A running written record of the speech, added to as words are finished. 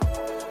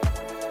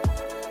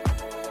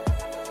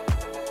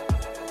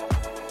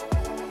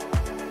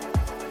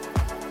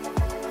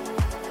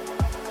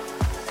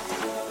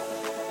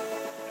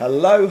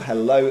Hello,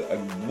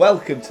 and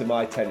welcome to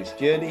My Tennis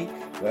Journey,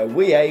 where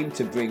we aim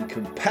to bring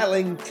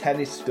compelling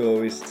tennis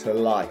stories to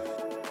life.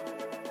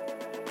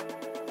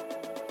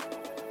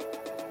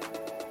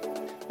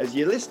 As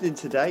you're listening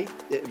today,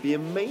 it'd be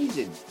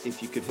amazing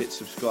if you could hit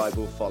subscribe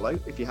or follow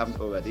if you haven't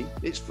already.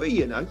 It's free,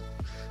 you know.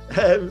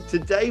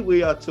 Today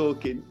we are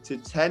talking to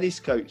tennis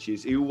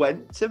coaches who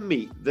went to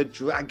meet the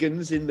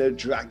dragons in the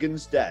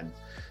Dragon's Den,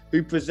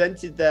 who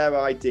presented their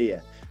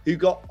idea, who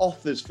got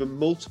offers from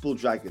multiple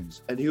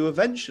dragons, and who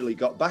eventually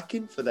got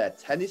backing for their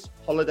tennis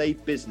holiday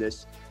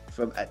business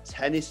from a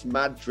tennis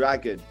mad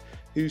dragon,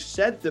 who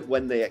said that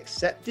when they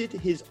accepted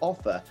his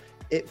offer,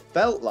 it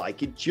felt like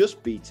he'd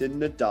just beaten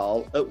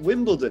Nadal at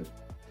Wimbledon.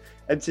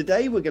 And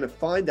today we're going to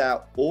find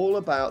out all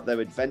about their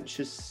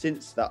adventures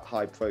since that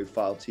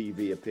high-profile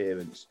TV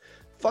appearance,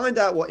 find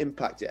out what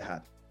impact it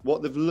had,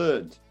 what they've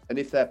learned, and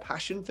if their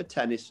passion for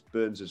tennis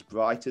burns as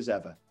bright as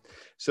ever.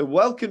 So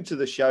welcome to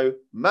the show,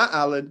 Matt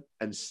Allen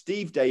and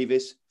Steve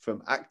Davis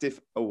from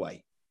Active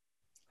Away.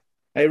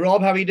 Hey,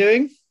 Rob, how are you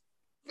doing?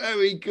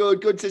 Very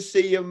good. Good to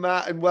see you,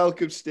 Matt, and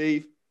welcome,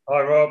 Steve.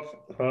 Hi, Rob.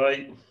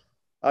 Hi.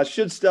 I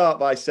should start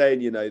by saying,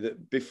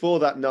 that before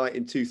that night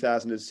in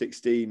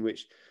 2016,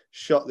 which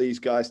shot these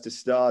guys to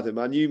stardom,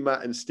 I knew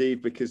Matt and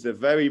Steve because they're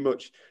very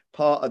much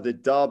part of the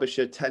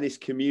Derbyshire tennis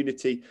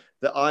community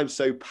that I'm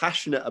so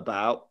passionate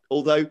about,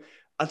 although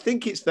I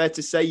think it's fair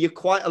to say you're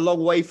quite a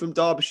long way from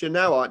Derbyshire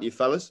now, aren't you,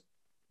 fellas?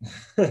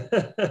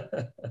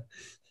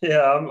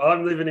 Yeah,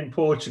 I'm living in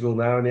Portugal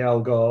now in the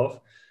Algarve.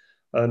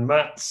 And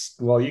Matt's,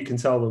 well, you can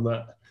tell them,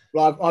 Matt.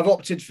 Well, I've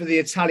opted for the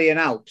Italian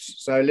Alps,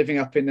 so living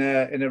up in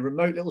a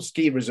remote little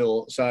ski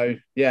resort. So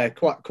yeah,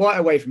 quite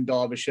away from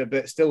Derbyshire,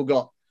 but still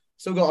got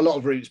a lot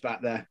of roots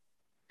back there.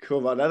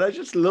 Come on, and I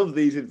just love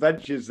these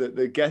adventures that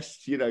the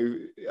guests,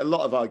 a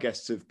lot of our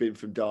guests have been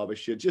from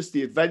Derbyshire. Just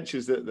the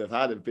adventures that they've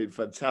had have been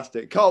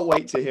fantastic. Can't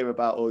wait to hear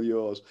about all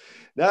yours.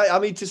 Now, I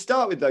mean, to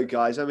start with though,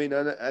 guys, I mean,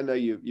 I know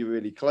you're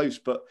really close,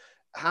 but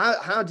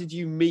how did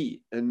you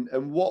meet and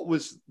what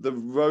was the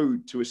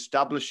road to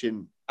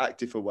establishing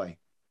Active Away?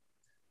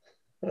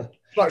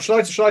 Shall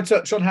I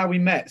touch on how we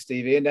met,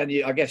 Stevie, and then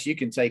I guess you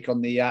can take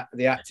on the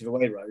Active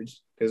Away road,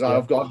 because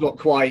I've got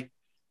quite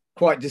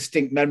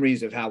distinct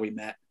memories of how we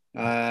met.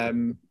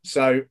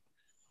 So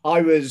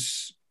I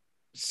was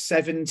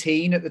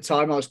 17 at the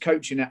time. I was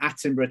coaching at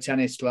Attenborough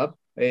Tennis Club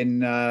in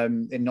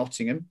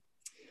Nottingham,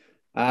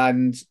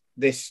 and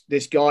this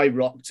guy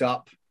rocked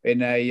up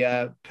in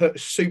a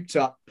souped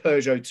up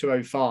Peugeot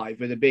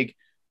 205 with a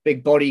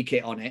big body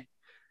kit on it,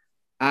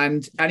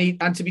 and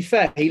to be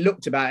fair, he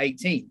looked about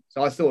 18.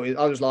 So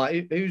I was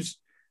like, who's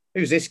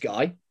this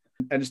guy?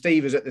 And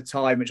Steve was at the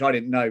time, which I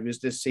didn't know, was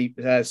the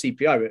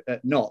CPO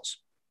at Notts.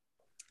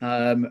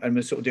 And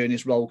was sort of doing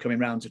this role, coming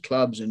around to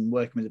clubs and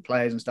working with the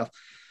players and stuff.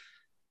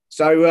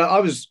 So I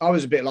was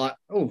a bit like,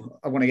 oh,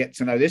 I want to get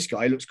to know this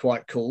guy. He looks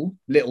quite cool.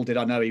 Little did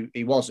I know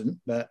he wasn't,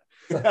 but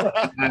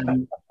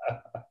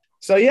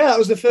so yeah, that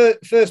was the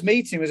first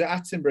meeting. Was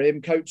at Attenborough,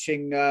 him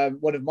coaching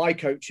one of my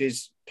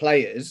coach's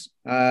players,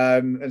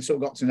 and sort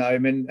of got to know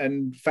him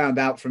and found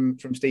out from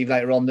Steve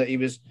later on that he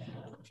was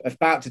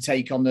about to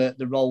take on the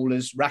role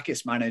as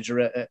rackets manager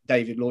at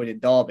David Lloyd in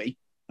Derby,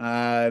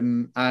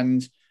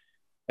 and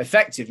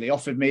effectively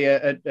offered me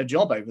a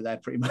job over there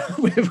pretty much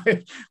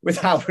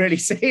without really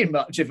seeing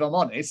much, if I'm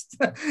honest.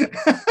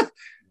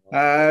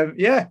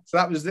 Yeah, so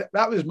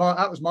that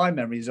was my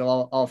memories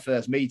of our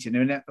first meeting.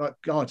 And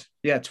God,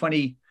 yeah,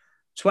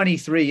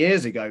 23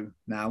 years ago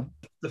now.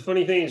 The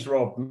funny thing is,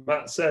 Rob,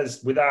 Matt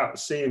says without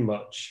seeing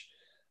much,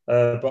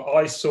 but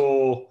I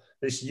saw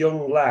this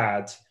young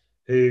lad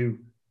who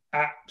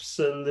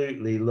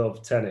absolutely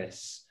loved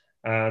tennis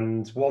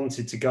and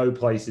wanted to go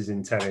places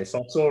in tennis.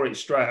 I saw it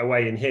straight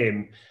away in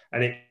him,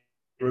 and it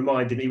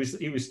reminded me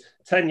he was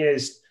 10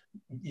 years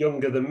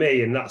younger than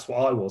me, and that's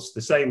what I was.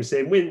 The same as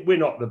him. We're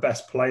not the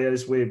best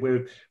players.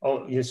 We're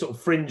sort of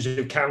fringe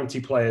of county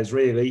players,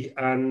 really.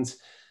 And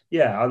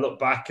yeah, I look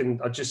back and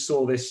I just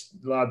saw this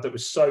lad that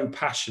was so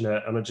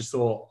passionate, and I just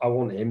thought, I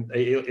want him.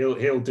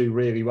 He'll do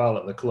really well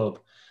at the club.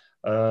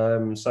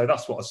 So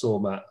that's what I saw,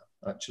 Matt,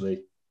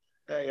 actually.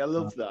 Hey, I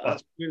love that.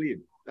 That's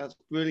brilliant. That's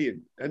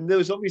brilliant. And there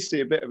was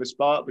obviously a bit of a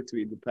spark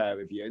between the pair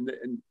of you.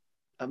 And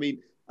I mean,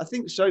 I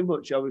think so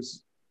much, I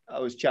was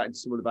chatting to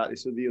someone about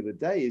this the other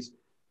day, is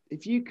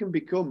if you can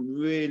become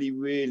really,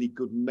 really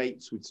good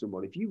mates with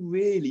someone, if you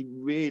really,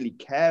 really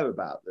care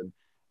about them,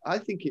 I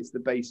think it's the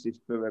basis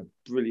for a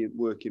brilliant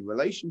working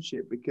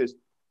relationship, because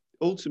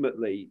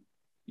ultimately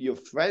your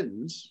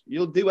friends,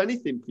 you'll do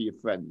anything for your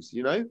friends,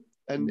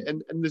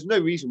 and there's no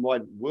reason why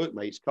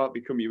workmates can't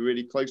become your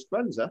really close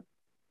friends, huh?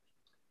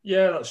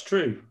 Yeah, that's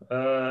true.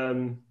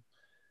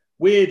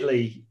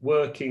 Weirdly,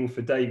 working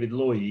for David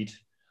Lloyd,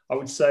 I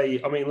would say,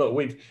 I mean, look,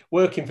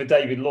 working for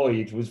David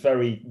Lloyd was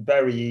very,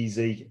 very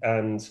easy.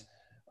 And,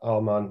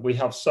 oh man, we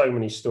have so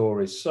many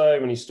stories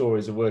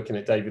of working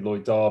at David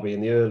Lloyd Derby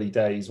in the early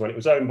days when it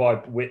was owned by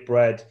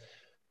Whitbread.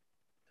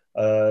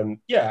 And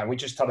we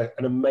just had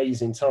an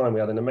amazing time. We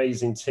had an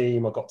amazing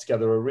team. I got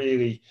together a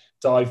really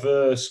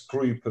diverse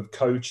group of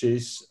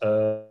coaches.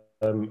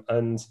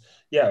 And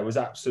yeah, it was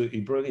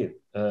absolutely brilliant.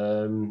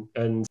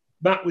 And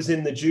Matt was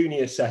in the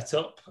junior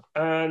setup,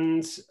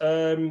 and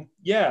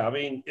yeah, I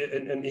mean,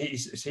 and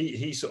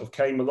he sort of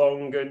came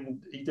along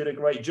and he did a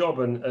great job.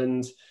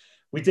 And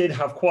we did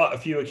have quite a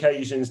few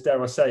occasions,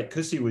 dare I say it,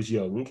 because he was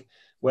young,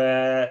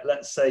 where,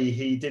 let's say,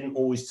 he didn't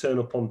always turn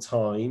up on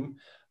time.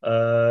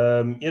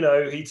 You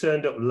know, he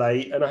turned up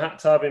late, and I had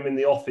to have him in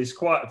the office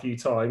quite a few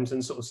times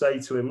and sort of say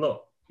to him,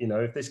 look, you know,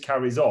 if this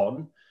carries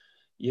on,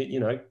 you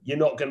know, you're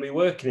not going to be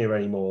working here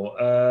anymore,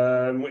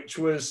 which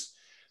was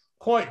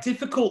quite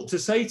difficult to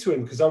say to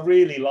him because I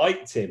really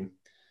liked him.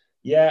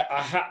 Yeah,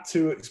 I had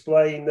to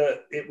explain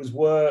that it was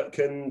work,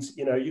 and,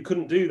 you know, you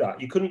couldn't do that.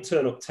 You couldn't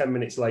turn up 10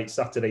 minutes late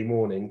Saturday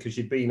morning because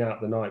you'd been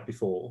out the night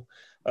before.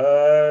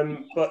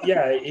 But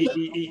yeah,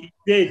 he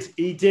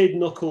did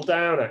knuckle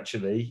down,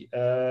 actually,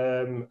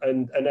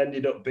 and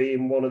ended up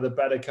being one of the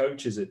better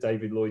coaches at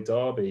David Lloyd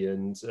Derby.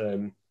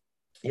 And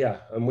yeah,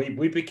 and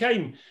we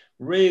became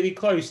really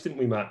close, didn't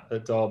we, Matt,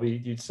 at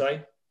Derby, you'd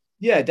say?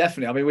 Yeah,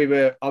 definitely. I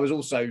mean, I was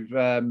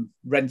also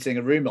renting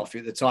a room off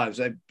you at the time,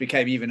 so it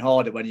became even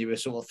harder when you were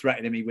sort of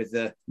threatening me with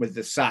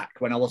the sack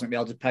when I wasn't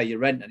able to pay your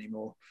rent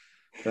anymore.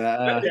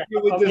 But,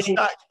 with the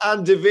sack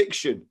and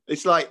eviction,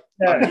 it's like,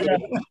 I'm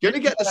going to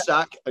get the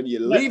sack, and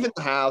you're leaving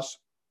the house.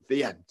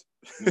 The end.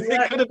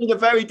 It could have been a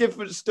very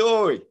different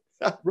story.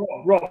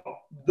 Rob,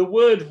 the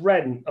word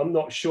rent, I'm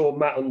not sure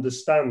Matt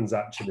understands,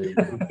 actually.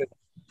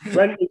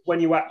 Rent is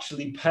when you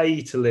actually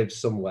pay to live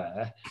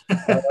somewhere.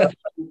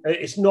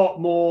 It's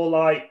not more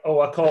like, oh,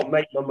 I can't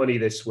make my money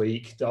this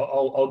week,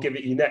 I'll give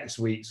it you next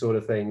week, sort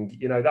of thing.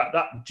 You know,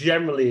 that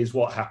generally is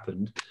what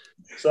happened.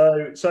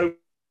 So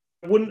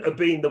it wouldn't have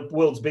been the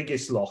world's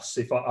biggest loss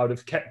if I would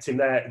have kept him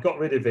there, got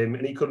rid of him,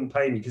 and he couldn't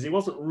pay me, because he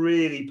wasn't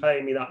really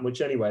paying me that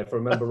much anyway, if I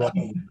remember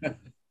right.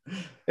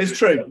 It's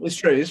true.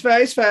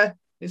 It's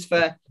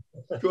fair.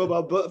 Come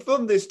on, but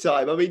from this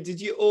time, I mean,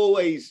 did you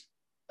always,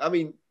 I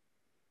mean,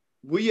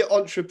 were you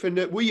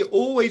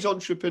always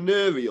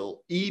entrepreneurial,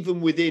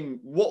 even within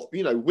what,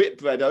 you know,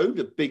 Whitbread owned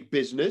a big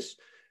business?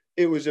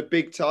 It was a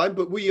big time,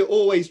 but were you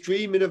always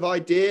dreaming of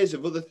ideas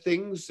of other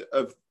things,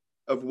 of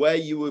where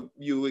you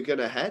were going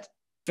to head?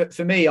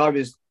 For me, I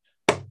was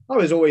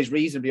always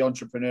reasonably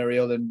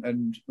entrepreneurial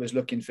and was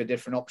looking for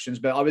different options.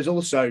 But I was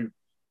also,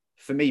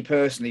 for me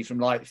personally, from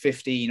like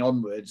 15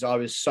 onwards, I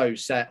was so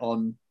set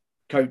on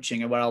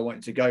coaching and where I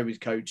wanted to go with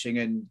coaching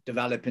and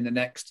developing the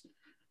next,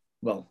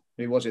 well,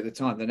 who was it at the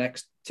time? The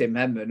next Tim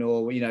Henman,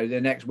 or, you know, the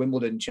next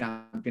Wimbledon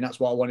champion. That's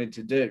what I wanted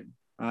to do.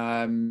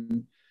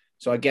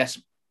 So I guess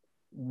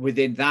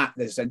within that,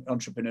 there's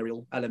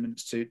entrepreneurial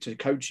elements to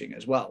coaching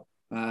as well.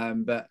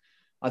 But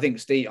I think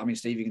Steve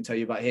can tell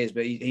you about his,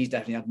 but he's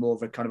definitely had more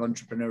of a kind of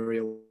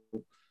entrepreneurial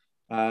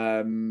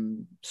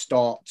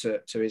start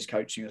to his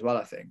coaching as well,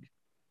 I think.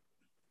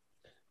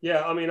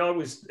 Yeah, I mean, I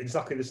was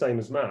exactly the same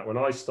as Matt. When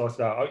I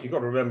started out, you've got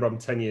to remember I'm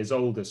 10 years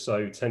older,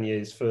 so 10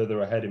 years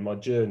further ahead in my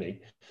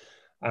journey.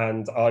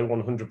 And I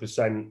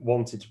 100%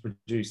 wanted to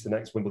produce the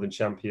next Wimbledon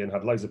champion,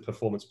 had loads of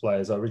performance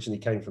players. I originally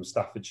came from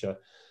Staffordshire,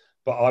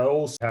 but I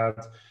also had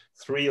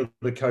 3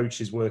 other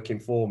coaches working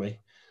for me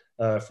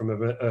from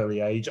an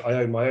early age. I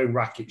owned my own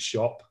racket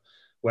shop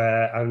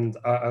and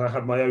I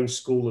had my own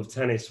school of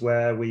tennis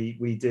where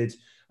we did,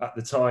 at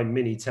the time,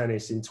 mini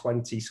tennis in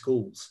 20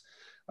 schools.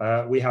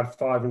 We had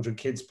 500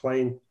 kids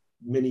playing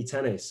mini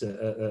tennis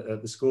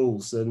at the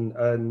schools.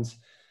 And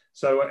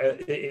so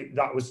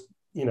that was,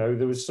 you know,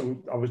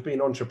 I was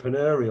being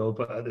entrepreneurial,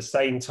 but at the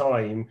same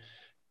time,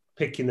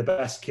 picking the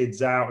best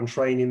kids out and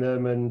training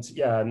them. And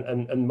yeah,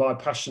 and my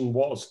passion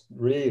was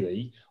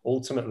really,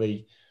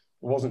 ultimately,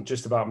 it wasn't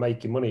just about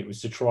making money. It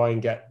was to try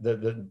and get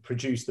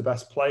produce the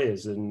best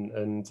players.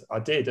 And I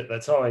did. At the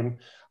time,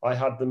 I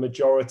had the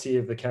majority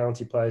of the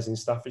county players in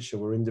Staffordshire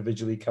were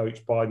individually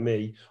coached by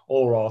me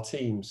or our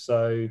team.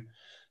 So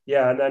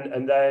yeah,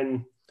 and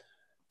then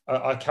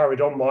I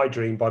carried on my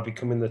dream by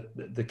becoming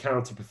the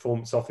county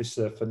performance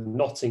officer for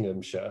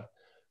Nottinghamshire.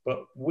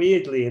 But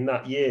weirdly, in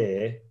that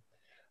year,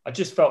 I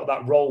just felt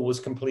that role was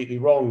completely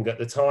wrong. At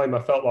the time, I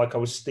felt like I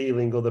was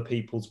stealing other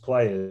people's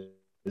players.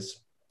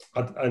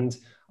 And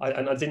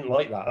I didn't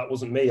like that. That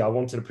wasn't me. I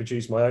wanted to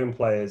produce my own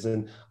players.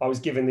 And I was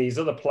giving these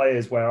other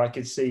players where I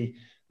could see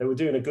they were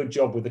doing a good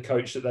job with the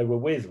coach that they were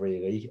with,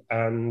 really.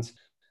 And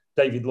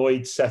David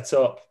Lloyd set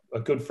up, a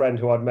good friend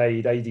who I'd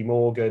made, A.D.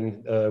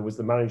 Morgan, was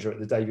the manager at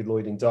the David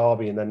Lloyd in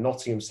Derby, and then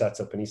Nottingham set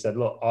up, and he said,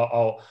 look,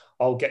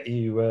 I'll get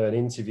you an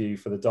interview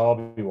for the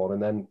Derby one.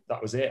 And then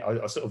that was it.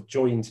 I sort of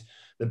joined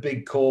the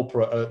big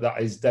corporate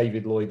that is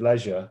David Lloyd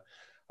Leisure.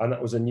 And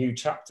that was a new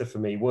chapter for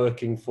me,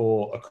 working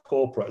for a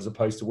corporate as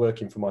opposed to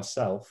working for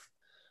myself.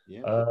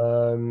 Yeah.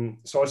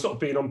 So I've sort of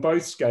been on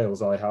both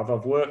scales.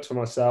 I've worked for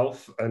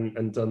myself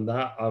and done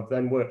that. I've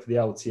then worked for the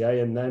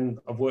LTA, and then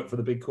I've worked for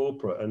the big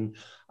corporate. And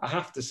I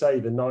have to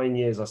say, the 9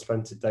 years I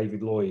spent at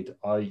David Lloyd,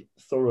 I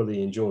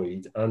thoroughly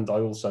enjoyed, and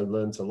I also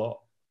learned a lot.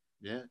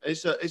 Yeah,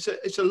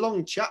 it's a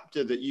long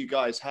chapter that you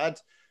guys had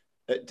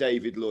at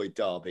David Lloyd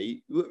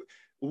Derby.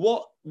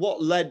 What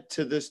led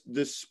to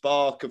the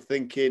spark of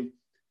thinking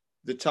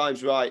the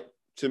time's right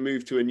to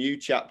move to a new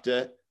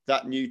chapter,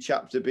 that new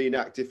chapter being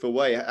Active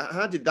Away.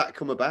 How did that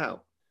come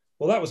about?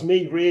 Well, that was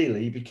me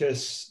really,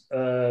 because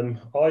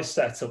I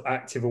set up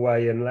Active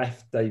Away and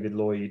left David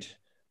Lloyd.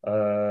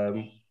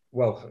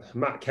 Well,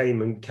 Matt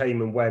came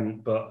and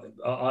went,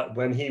 but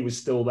when he was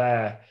still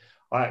there,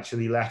 I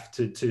actually left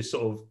to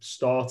sort of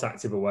start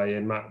Active Away.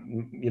 And Matt,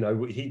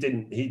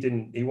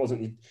 he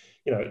wasn't,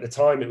 at the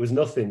time it was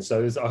nothing.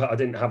 So I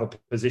didn't have a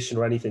position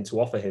or anything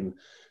to offer him.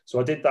 So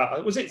I did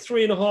that. Was it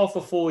 3.5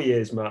 or 4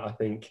 years, Matt? I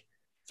think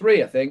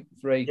 3. I think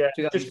 3. Yeah,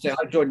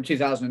 I joined in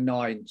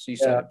 2009. So you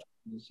said.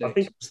 I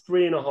think it was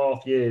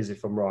 3.5 years,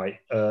 if I'm right.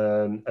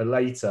 And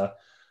later,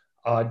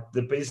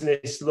 the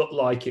business looked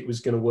like it was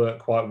going to work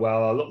quite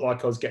well. I looked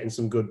like I was getting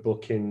some good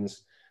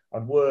bookings.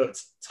 I'd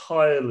worked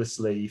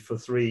tirelessly for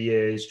 3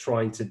 years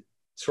trying to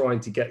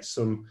get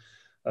some,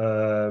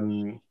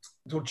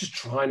 just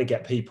trying to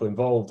get people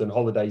involved, and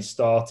holidays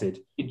started.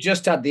 You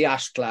just had the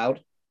Ash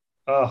Cloud.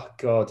 Oh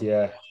God,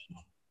 yeah.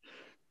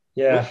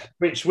 Yeah,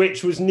 which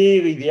was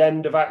nearly the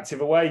end of Active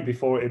Away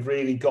before it had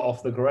really got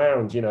off the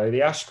ground.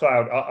 The Ash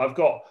Cloud, I've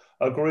got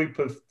a group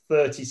of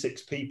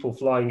 36 people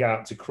flying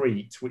out to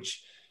Crete,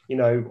 which,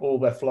 all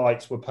their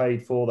flights were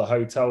paid for, the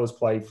hotel was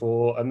paid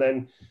for. And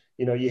then,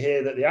 you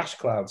hear that the Ash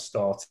Cloud's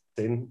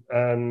starting,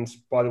 and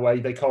by the way,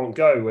 they can't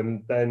go.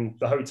 And then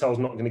the hotel's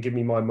not going to give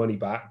me my money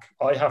back.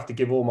 I have to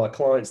give all my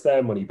clients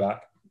their money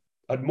back.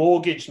 I'd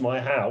mortgaged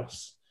my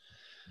house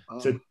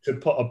to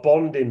put a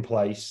bond in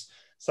place.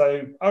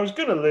 So I was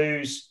going to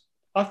lose,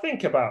 I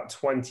think, about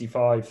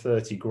 25,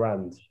 30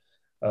 grand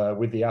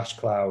with the Ash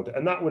Cloud.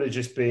 And that would have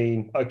just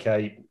been,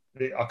 okay,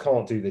 I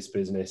can't do this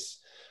business.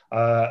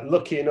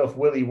 Lucky enough,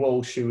 Willie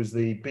Walsh, who was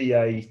the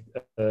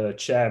BA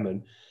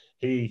chairman,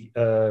 he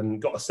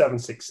got a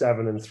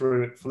 767 and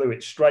flew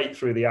it straight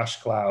through the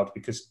Ash Cloud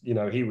because,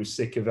 he was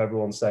sick of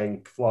everyone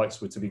saying flights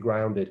were to be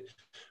grounded,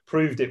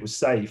 proved it was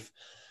safe.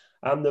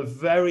 And the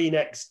very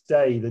next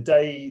day, the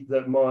day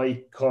that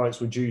my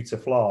clients were due to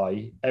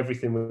fly,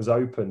 everything was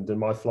opened and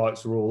my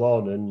flights were all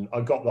on, and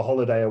I got the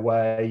holiday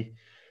away.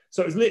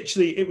 So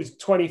it was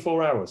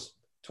 24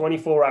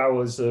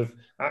 hours of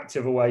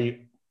Active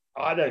Away.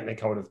 I don't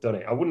think I would have done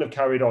it. I wouldn't have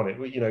carried on it.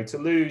 To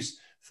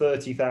lose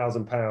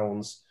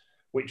 £30,000,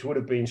 which would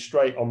have been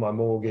straight on my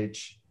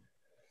mortgage.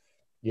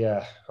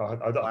 Yeah, I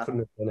couldn't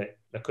have done it.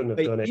 I couldn't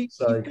have done it.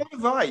 So you got it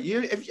right.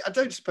 I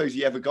don't suppose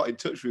you ever got in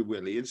touch with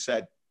Willie and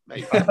said,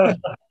 mate, but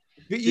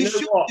you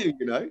should do,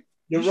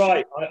 You're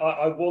right.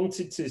 I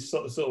wanted to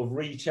sort of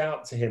reach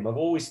out to him. I've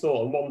always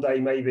thought, and one day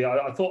maybe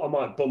I thought I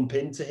might bump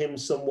into him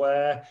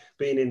somewhere,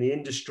 being in the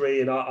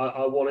industry, and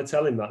I want to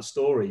tell him that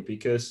story,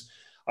 because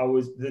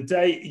the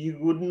day, you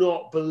would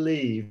not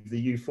believe the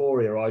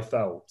euphoria I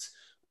felt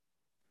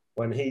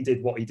when he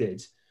did what he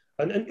did.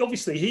 And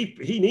obviously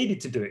he needed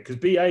to do it because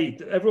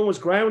BA, everyone was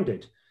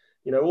grounded.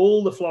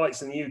 All the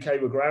flights in the UK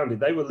were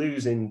grounded. They were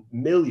losing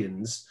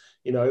millions.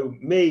 I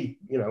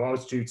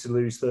was due to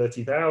lose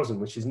 30,000,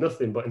 which is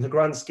nothing, but in the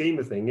grand scheme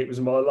of things, it was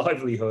my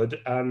livelihood.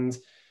 And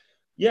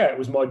yeah, it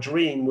was my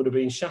dream would have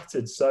been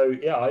shattered. So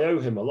yeah, I owe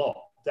him a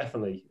lot,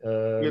 definitely.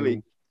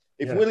 Really?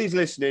 If Willie's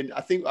listening,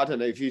 I don't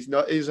know if he's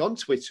on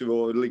Twitter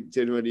or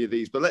LinkedIn or any of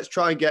these, but let's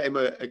try and get him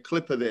a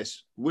clip of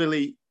this.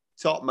 Willie,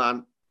 top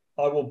man.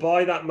 I will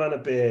buy that man a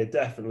beer,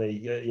 definitely.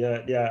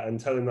 Yeah, and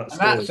tell him that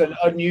story. That's an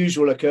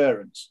unusual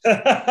occurrence.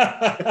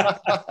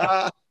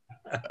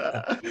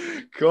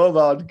 Come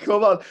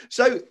on.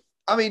 So,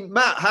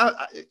 Matt,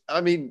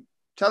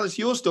 tell us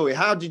your story.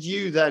 How did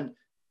you then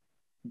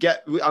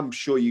I'm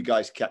sure you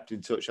guys kept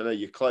in touch. I know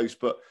you're close,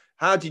 but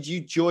how did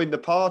you join the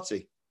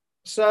party?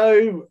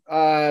 So,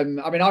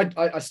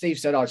 Steve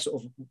said I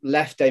sort of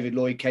left David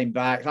Lloyd, came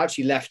back. I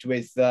actually left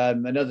with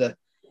another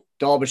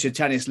Derbyshire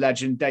tennis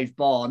legend, Dave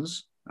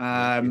Barnes,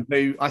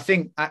 who I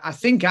think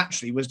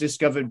actually was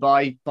discovered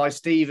by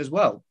Steve as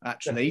well,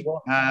 actually.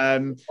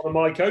 One of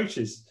my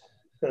coaches.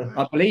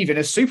 I believe in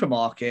a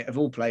supermarket of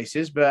all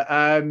places. But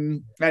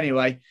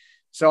anyway,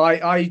 so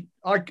I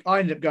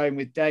ended up going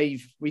with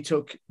Dave. We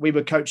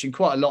were coaching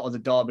quite a lot of the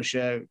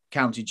Derbyshire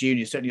County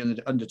Juniors,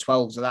 certainly under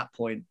 12s at that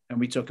point,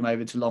 and we took him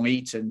over to Long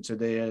Eaton to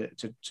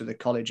the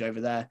college over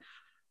there.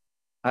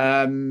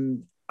 I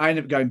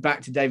ended up going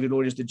back to David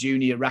Lloyd as the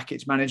junior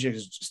rackets manager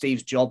because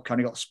Steve's job kind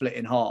of got split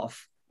in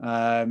half.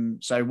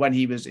 So when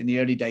he was in the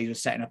early days of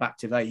setting up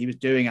Active A, he was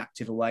doing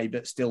Active Away,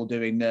 but still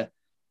doing the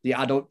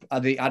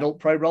adult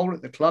pro role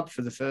at the club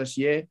for the first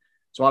year.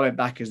 So I went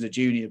back as the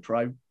junior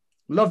pro,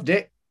 loved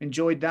it,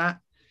 enjoyed that.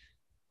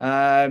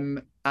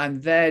 And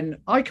then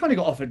I kind of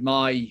got offered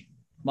my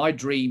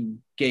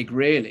dream gig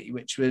really,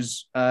 which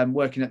was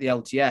working at the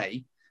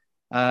LTA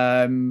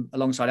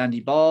alongside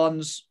Andy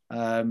Barnes.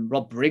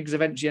 Rob Briggs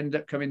eventually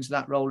ended up coming to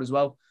that role as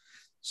well.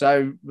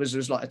 So it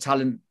was like a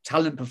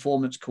talent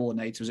performance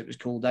coordinator, as it was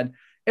called then.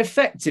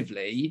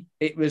 Effectively,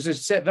 it was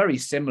a very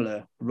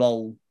similar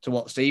role to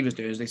what Steve was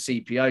doing as the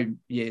CPO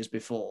years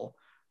before,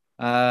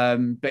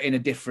 but in a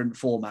different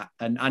format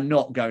and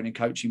not going and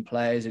coaching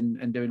players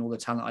and doing all the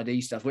talent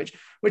ID stuff, which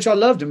I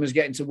loved, and was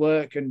getting to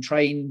work and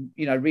train,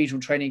 regional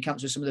training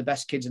camps with some of the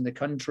best kids in the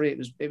country.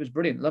 It was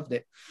brilliant, loved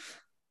it.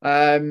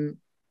 And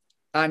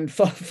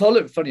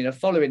funny enough,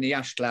 following the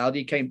ash cloud,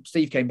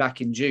 Steve came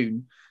back in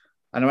June,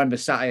 and I remember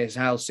sat at his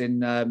house in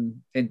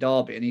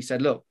Derby, and he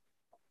said, "Look,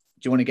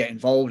 do you want to get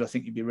involved? I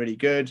think you'd be really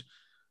good."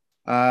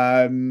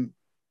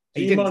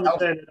 Do you mind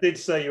saying, I did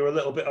say you're a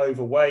little bit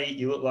overweight.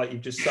 You look like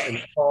you've just sat in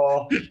a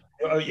car.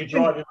 You're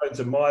driving loads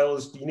of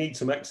miles. You need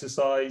some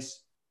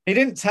exercise. He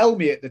didn't tell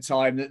me at the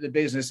time that the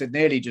business had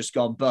nearly just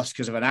gone bust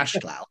because of an ash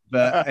cloud,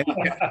 but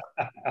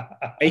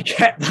he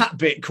kept that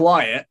bit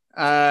quiet.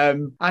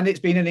 And it's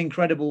been an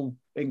incredible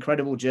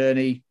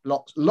journey.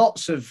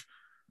 Lots of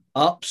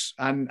ups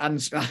and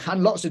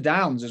lots of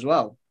downs as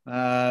well.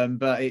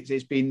 But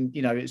it's been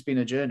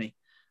a journey.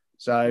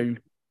 So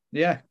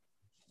yeah.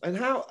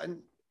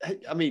 And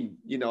I mean,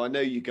 I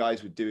know you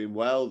guys were doing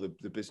well.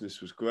 The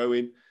business was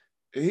growing.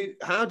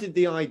 How did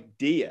the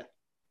idea,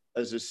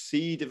 as a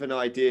seed of an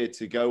idea,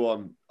 to go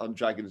on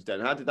Dragon's Den,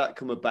 how did that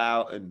come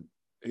about, and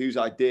whose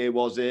idea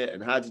was it,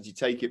 and how did you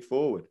take it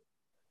forward?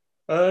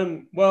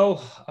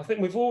 Well, I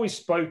think we've always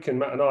spoken,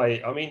 Matt and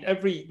I. I mean,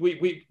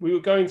 we were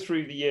going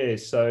through the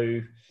years,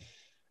 so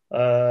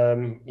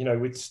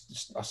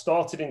I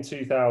started in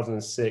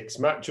 2006.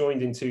 Matt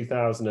joined in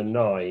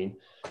 2009,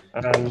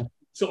 and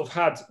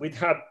we'd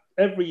had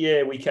every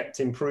year we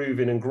kept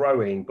improving and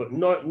growing, but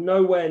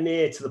nowhere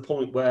near to the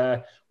point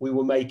where we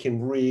were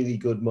making really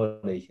good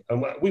money.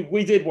 And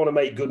we did want to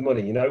make good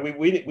money.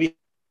 We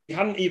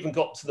hadn't even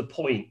got to the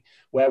point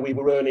where we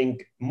were earning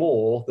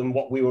more than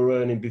what we were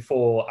earning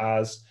before,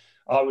 as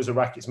I was a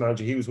rackets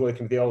manager, he was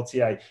working for the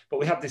LTA, but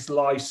we had this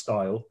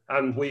lifestyle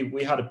and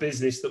we had a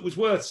business that was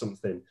worth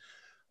something.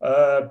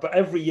 But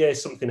every year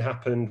something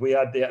happened. We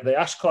had the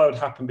ash cloud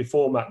happen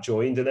before Matt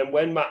joined. And then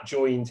when Matt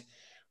joined,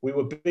 we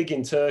were big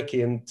in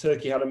Turkey, and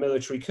Turkey had a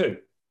military coup.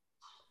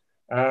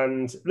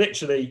 And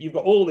literally, you've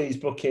got all these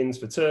bookings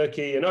for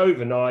Turkey, and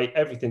overnight,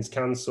 everything's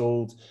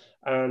cancelled.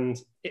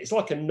 And it's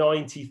like a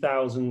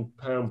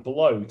 £90,000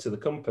 blow to the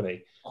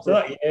company. So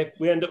that year,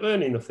 we end up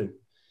earning nothing.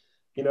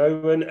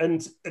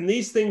 And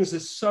these things are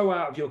so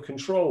out of your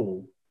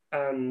control.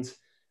 And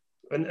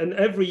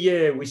every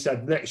year we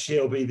said next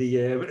year will be the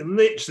year,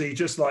 literally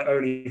just like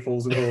Only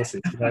Fools and Horses,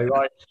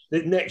 right?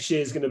 Next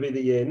year is going to be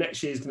the year.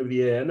 Next year is going to be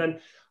the year.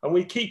 And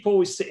we keep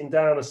always sitting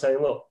down and saying,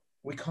 look,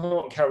 we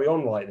can't carry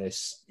on like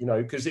this,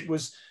 because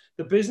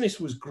the business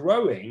was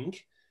growing,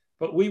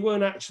 but we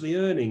weren't actually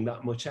earning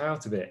that much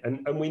out of it.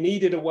 And we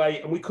needed a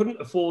way, and we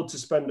couldn't afford to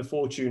spend a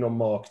fortune on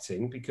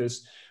marketing,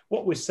 because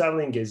what we're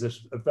selling is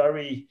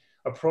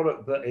a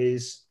product that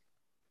is,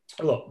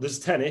 look, there's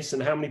tennis,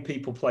 and how many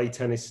people play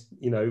tennis,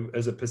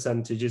 as a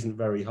percentage isn't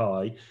very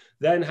high.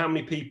 Then how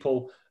many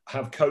people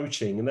have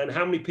coaching, and then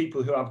how many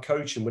people who have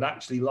coaching would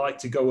actually like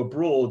to go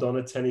abroad on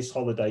a tennis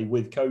holiday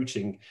with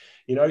coaching,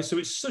 so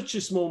it's such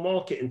a small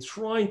market, and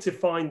trying to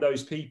find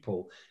those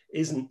people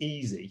isn't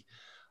easy.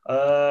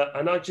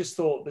 And I just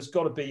thought there's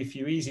got to be a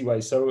few easy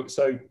ways. So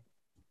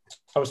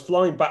I was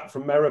flying back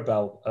from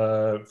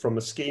Maribel from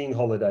a skiing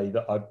holiday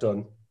that I'd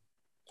done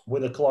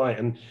with a client,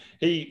 and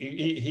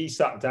he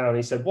sat down.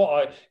 He said,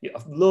 I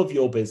love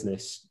your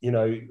business.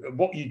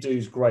 What you do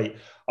is great.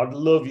 I'd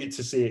love you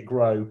to see it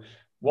grow.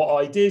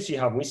 What ideas you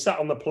have? And we sat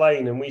on the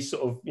plane and we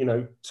sort of,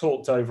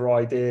 talked over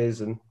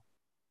ideas. And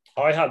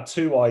I had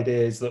two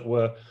ideas that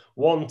were,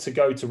 one, to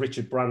go to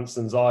Richard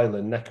Branson's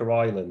island, Necker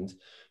Island.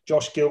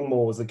 Josh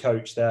Gilmore was the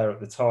coach there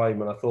at the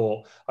time. And I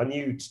thought, I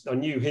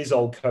knew his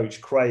old coach,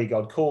 Craig.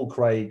 I'd call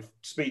Craig,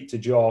 speak to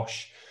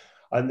Josh,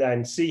 and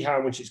then see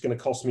how much it's going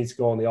to cost me to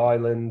go on the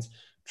island,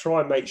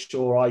 try and make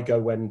sure I go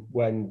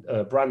when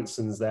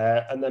Branson's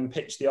there, and then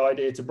pitch the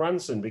idea to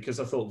Branson, because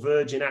I thought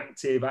Virgin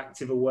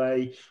Active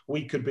Away,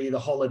 we could be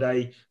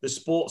the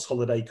sports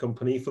holiday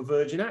company for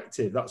Virgin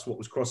Active. That's what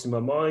was crossing my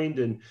mind,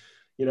 and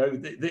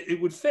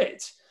it would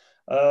fit.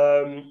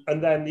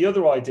 And then the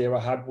other idea I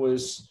had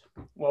was,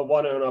 well,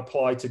 why don't I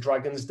apply to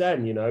Dragon's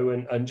Den,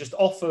 and just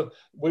offer.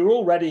 We're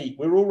already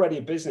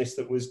a business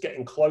that was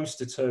getting close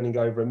to turning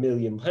over £1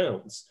 million,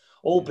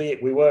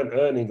 albeit we weren't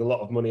earning a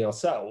lot of money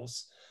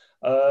ourselves.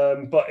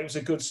 But it was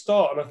a good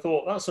start. And I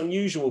thought that's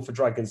unusual for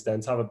Dragon's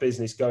Den to have a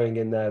business going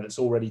in there that's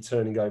already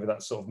turning over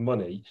that sort of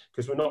money,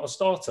 because we're not a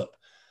startup.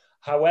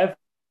 However,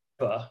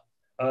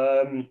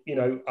 I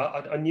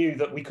knew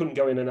that we couldn't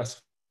go in and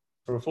ask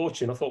for a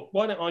fortune. I thought,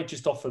 why don't I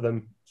just offer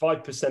them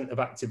 5% of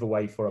Active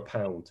Away for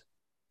 £1?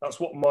 That's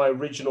what my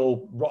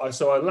original.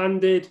 So I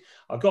landed,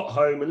 I got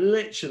home, and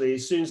literally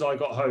as soon as I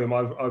got home,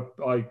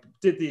 I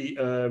did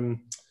the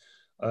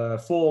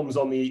forms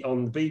on the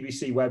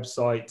BBC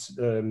website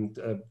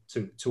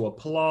to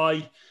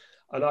apply,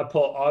 and I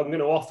put, I'm going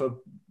to offer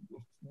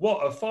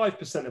a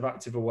 5% of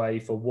Active Away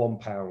for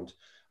 £1.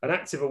 And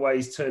Active Away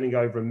is turning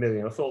over £1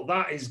 million. I thought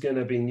that is going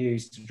to be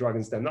news to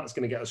Dragon's Den. That's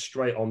going to get us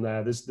straight on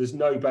there. There's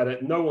no better.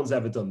 No one's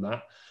ever done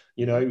that.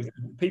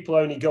 People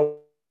only go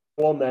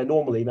on there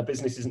normally. Their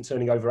business isn't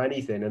turning over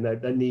anything, and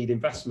they need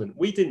investment.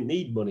 We didn't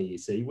need money, you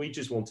see. We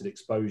just wanted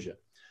exposure.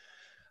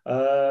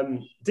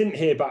 Didn't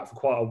hear back for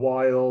quite a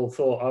while.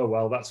 Thought, oh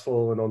well, that's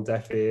fallen on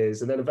deaf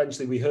ears. And then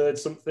eventually we heard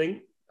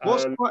something.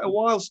 What's quite a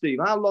while, Steve?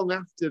 How long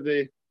after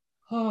the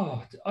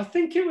Oh, I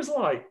think it was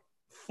like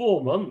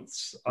 4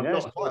 months. I've Yeah,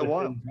 it's not quite heard a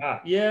while.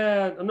 back.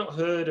 Yeah, I've not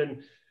heard,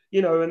 and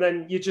and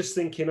then you're just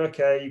thinking,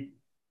 okay,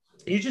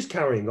 you're just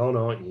carrying on,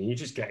 aren't you? You're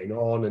just getting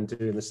on and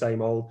doing the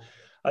same old.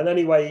 And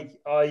anyway,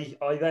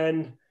 I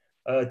then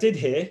did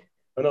hear,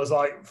 and I was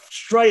like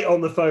straight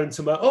on the phone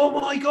to my, oh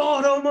my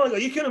god,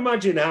 you can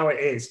imagine how it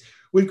is.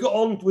 We're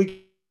going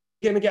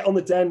to get on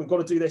the den. We've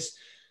got to do this,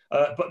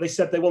 but they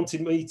said they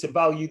wanted me to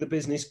value the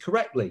business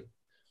correctly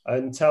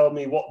and tell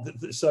me what.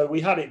 So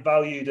we had it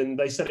valued, and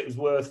they said it was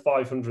worth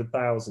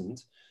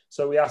 500,000.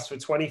 So we asked for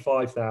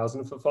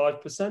 25,000 for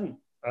 5%.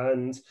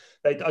 And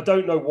I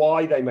don't know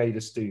why they made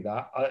us do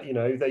that.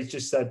 They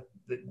just said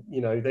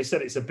that, they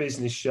said it's a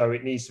business show.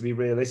 It needs to be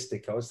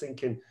realistic. I was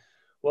thinking,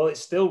 well, it's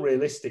still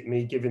realistic,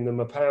 me giving them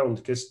 £1,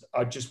 because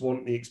I just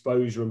want the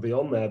exposure and be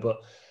on there. But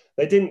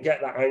they didn't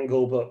get that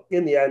angle. But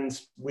in the end,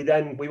 we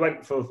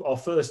went for our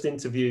first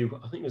interview.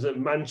 I think it was at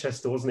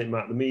Manchester, wasn't it,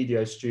 Matt? The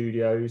Media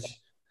Studios.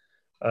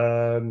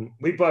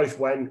 We both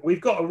went. We've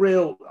got a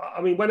real,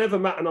 whenever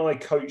Matt and I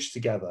coach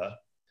together,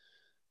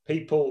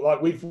 people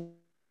like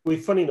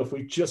funny enough,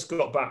 we've just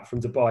got back from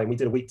Dubai and we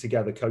did a week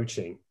together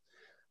coaching,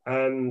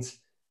 and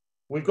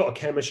we've got a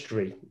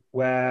chemistry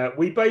where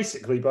we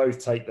basically both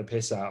take the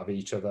piss out of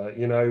each other.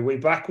 We're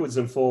backwards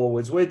and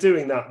forwards. We're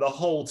doing that the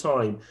whole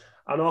time.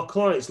 And our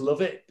clients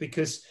love it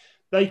because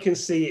they can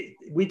see it.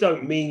 We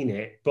don't mean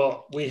it,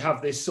 but we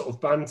have this sort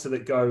of banter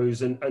that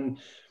goes. And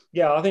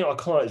yeah, I think our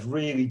clients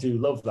really do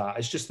love that.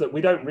 It's just that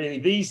we don't really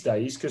these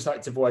days, because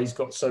Active Way's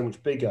got so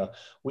much bigger,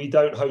 we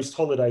don't host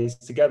holidays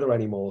together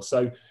anymore.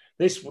 So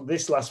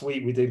this last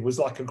week we did was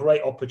like a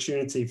great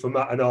opportunity for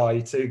Matt and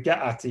I to get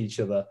at each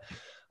other.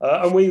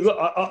 And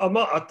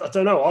I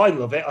don't know, I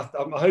love it.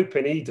 I'm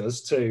hoping he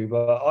does too,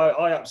 but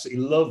I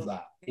absolutely love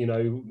that,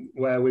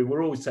 where we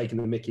were always taking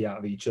the mickey out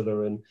of each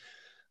other. And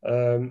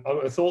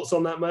thoughts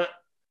on that, Matt?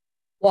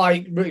 Well,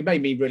 it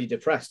made me really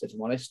depressed, if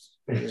I'm honest.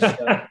 It was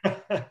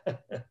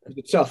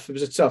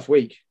a tough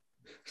week.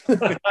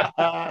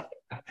 I'll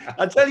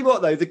tell you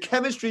what, though, the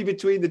chemistry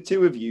between the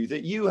two of you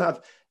that you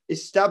have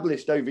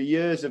established over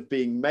years of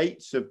being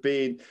mates, of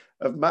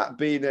Matt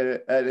being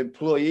an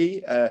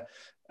employee,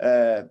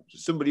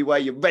 somebody where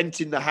you're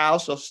renting the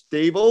house, or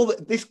Steve,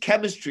 this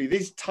chemistry,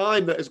 this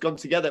time that has gone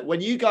together.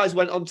 When you guys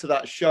went onto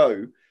that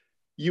show,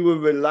 you were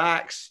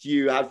relaxed,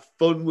 you had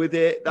fun with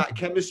it. That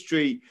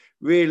chemistry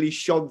really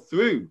shone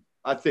through,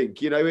 I think.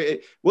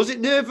 Was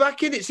it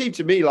nerve-wracking? It seemed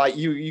to me like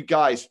you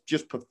guys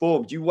just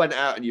performed. You went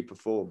out and you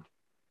performed.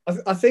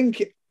 I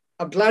think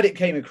I'm glad it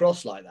came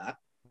across like that.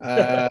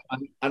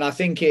 And I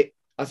think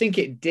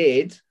it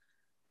did,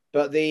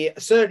 but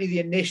certainly the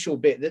initial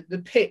bit, the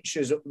pitch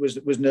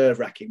was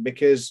nerve-wracking,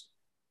 because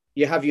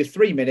you have your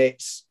 3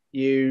 minutes,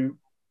 you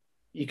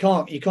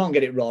can't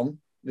get it wrong.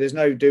 There's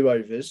no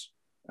do-overs,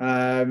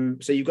 so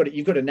you've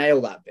got to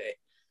nail that bit.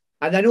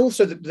 And then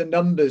also the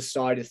numbers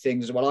side of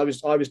things as well. I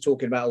was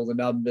talking about all the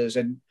numbers,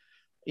 and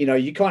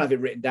you can't have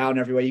it written down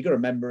everywhere. You got to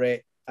remember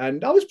it,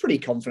 and I was pretty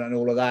confident in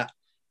all of that.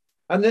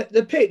 And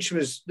the pitch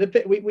was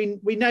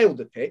we nailed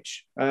the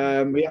pitch.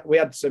 We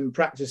had some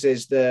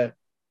practices the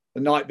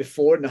night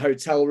before in the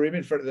hotel room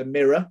in front of the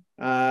mirror,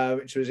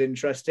 which was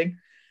interesting.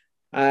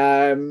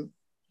 So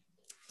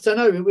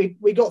no,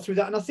 we got through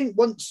that. And I think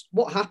once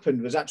what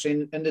happened was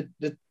actually, and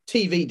the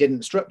TV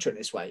didn't structure it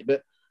this way,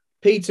 but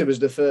Peter was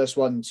the first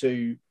one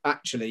to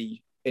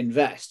actually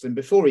invest. And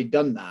before he'd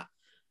done that,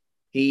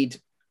 he'd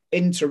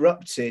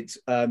interrupted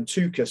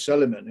Tuka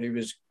Sullivan, who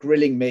was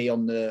grilling me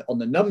on the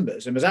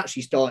numbers and was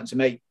actually starting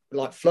to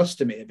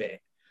fluster me a bit.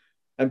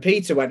 And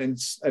Peter went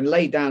and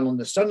laid down on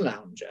the sun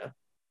lounger,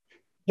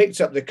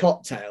 picked up the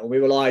cocktail. We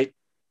were like,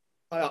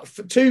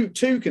 two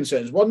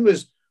concerns. One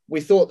was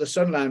we thought the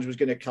sun lounger was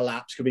going to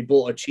collapse because we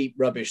bought a cheap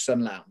rubbish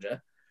sun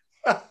lounger.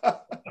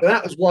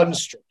 That was one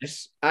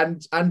stress.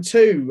 And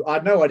two, I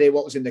had no idea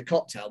what was in the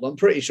cocktail, but I'm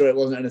pretty sure it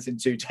wasn't anything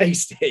too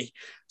tasty.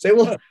 So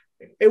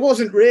it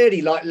wasn't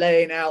really like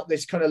laying out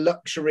this kind of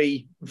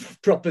luxury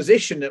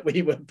proposition that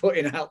we were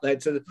putting out there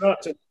to the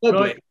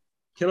public.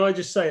 Can I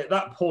just say at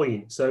that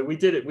point, so we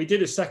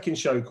did a second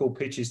show called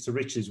Pitches to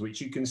Riches,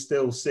 which you can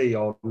still see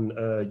on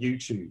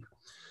YouTube.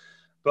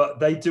 But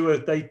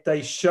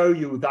they show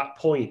you that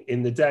point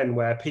in the den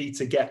where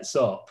Peter gets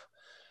up.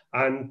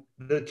 And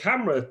the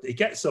camera, it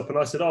gets up, and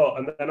I said,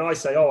 and then I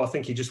say, I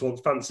think he just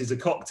fancies a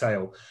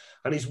cocktail.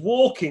 And he's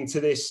walking to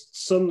this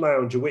sun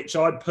lounger, which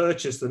I'd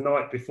purchased the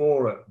night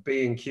before at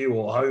B&Q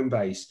or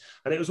Homebase.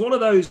 And it was one of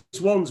those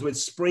ones with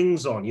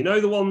springs on,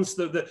 the ones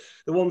the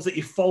ones that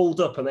you fold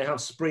up and they have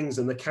springs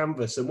in the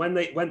canvas. And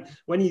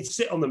when you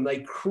sit on them, they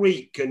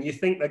creak and you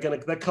think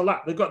they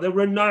collapse. They're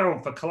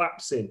renowned for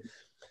collapsing.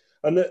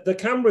 And the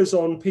cameras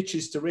on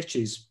Pitches to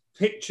Riches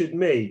pictured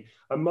me,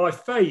 and my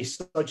face,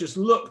 I just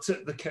looked at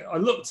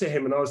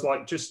him and I was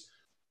like, just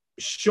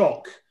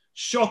shock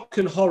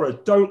and horror.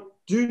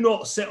 Do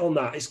not sit on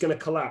that. It's going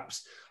to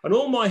collapse. And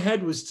all my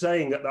head was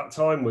saying at that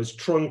time was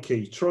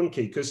Trunky,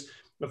 because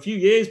a few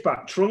years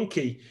back,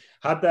 Trunky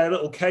had their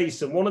little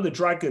case and one of the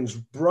dragons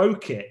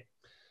broke it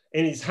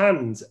in his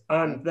hand,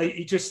 and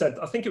he just said,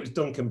 I think it was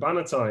Duncan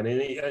Bannatyne,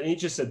 and he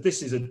just said,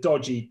 this is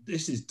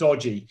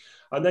dodgy.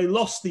 And they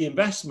lost the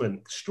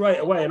investment straight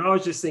away. And I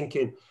was just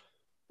thinking,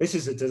 this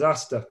is a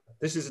disaster.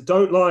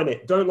 Don't line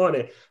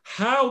it.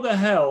 How the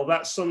hell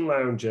that Sun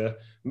Lounger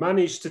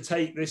managed to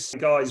take this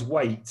guy's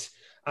weight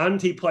and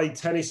he played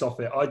tennis off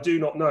it, I do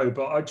not know.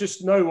 But I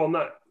just know on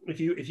that, if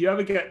you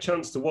ever get a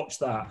chance to watch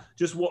that,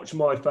 just watch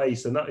my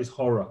face, and that is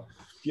horror.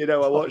 You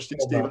know, I watched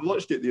it, Steve. I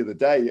watched it the other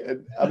day,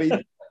 and I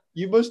mean,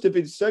 you must have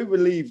been so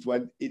relieved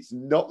when it's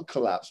not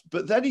collapsed.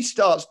 But then he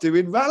starts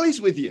doing rallies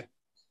with you.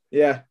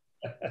 Yeah.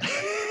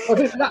 I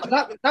think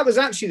that was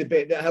actually the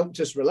bit that helped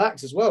us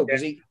relax as well,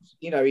 because he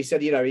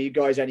said, are you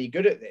guys any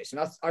good at this?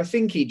 And I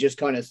think he just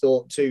kind of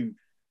thought two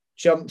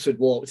chumps had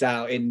walked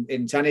out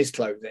in tennis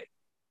clothing,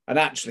 and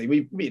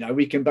actually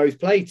we can both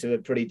play to a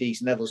pretty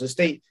decent level. So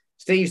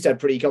Steve said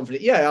pretty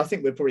confident, yeah, I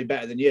think we're probably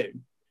better than you.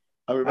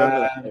 I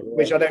remember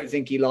which I don't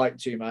think he liked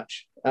too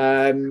much.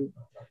 And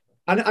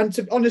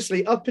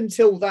honestly, up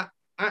until that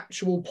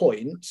actual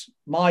point,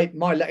 my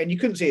and you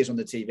couldn't see us on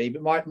the TV,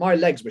 but my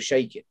legs were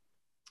shaking.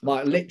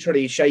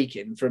 Literally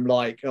shaking from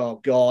like, oh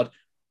God.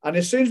 And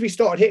as soon as we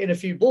started hitting a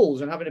few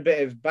balls and having a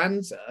bit of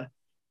banter,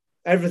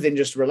 everything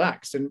just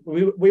relaxed. And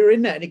we were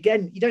in there. And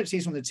again, you don't see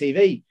us on the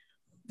TV.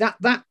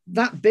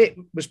 That bit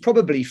was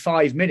probably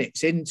 5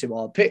 minutes into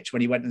our pitch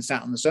when he went and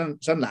sat on the sun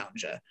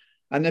lounger.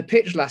 And the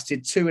pitch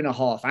lasted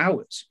 2.5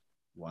 hours.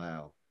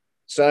 Wow.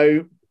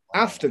 So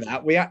after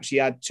that, we actually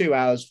had 2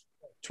 hours,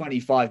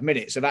 25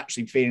 minutes of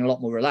actually feeling a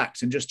lot more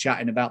relaxed and just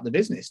chatting about the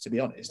business, to be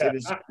honest. Yeah,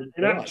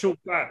 in actual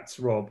fact,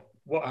 Rob,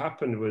 what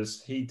happened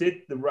was we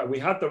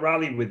had the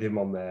rally with him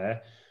on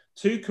there.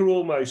 Tuka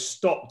almost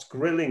stopped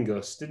grilling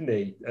us, didn't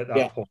he, at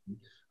that point?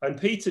 And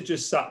Peter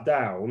just sat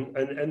down,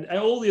 and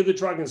all the other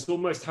dragons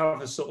almost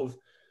have a sort of,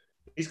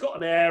 he's got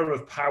an air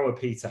of power,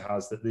 Peter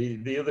has, that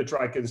the other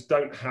dragons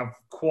don't have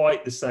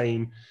quite the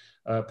same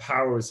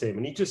power as him.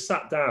 And he just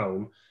sat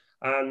down,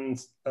 and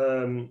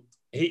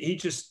he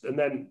just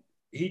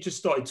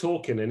started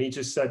talking, and he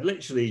just said,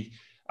 literally,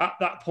 at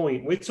that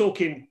point, we're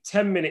talking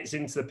 10 minutes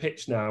into the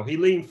pitch now, he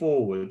leaned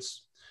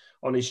forwards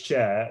on his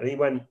chair and he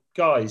went,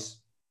 guys,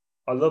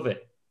 I love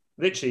it.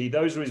 Literally,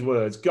 those were his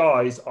words,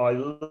 guys, I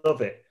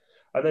love it.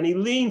 And then he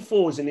leaned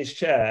forwards in his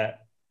chair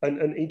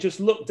and he just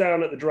looked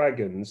down at the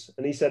dragons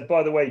and he said,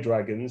 by the way,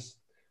 dragons,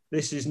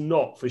 this is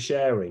not for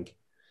sharing.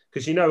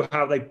 Because you know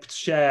how they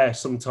share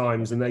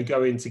sometimes and they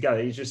go in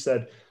together. He just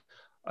said,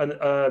 and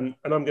I'm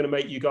going to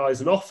make you guys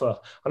an offer.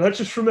 And I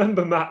just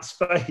remember Matt's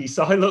face.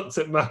 I looked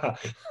at Matt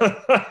and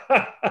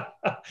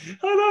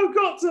I've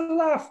got to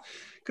laugh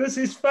because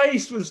his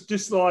face was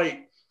just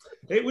like,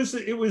 it was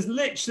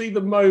literally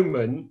the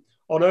moment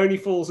on Only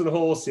Fools and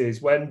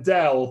Horses when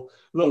Dell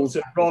looked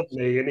at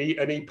Rodney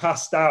and he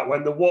passed out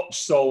when the watch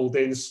sold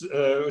in,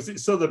 was it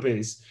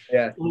Sotheby's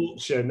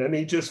auction, and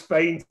he just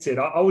fainted.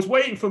 I was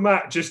waiting for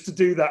Matt just to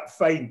do that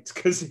faint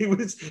because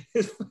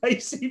his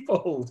face he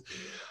pulled.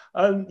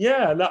 And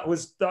that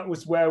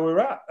was where we're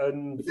at.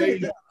 And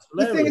the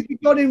thing is, we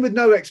got in with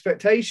no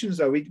expectations,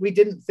 though. We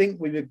didn't think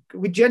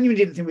we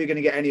genuinely didn't think we were going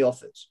to get any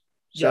offers.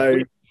 So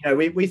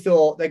we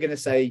thought they're going to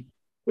say,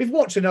 we've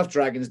watched enough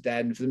Dragon's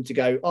Den for them to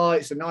go, oh,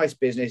 it's a nice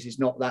business, it's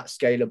not that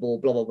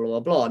scalable, blah blah blah blah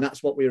blah, and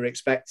that's what we were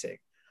expecting.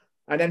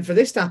 And then for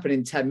this to happen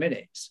in 10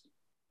 minutes,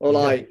 we're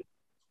like,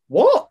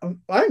 what?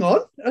 Hang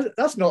on,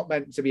 that's not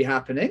meant to be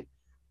happening.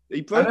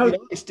 He broke the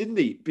ice, didn't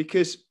he?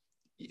 Because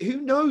who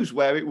knows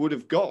where it would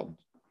have gone.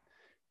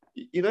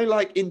 You know,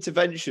 like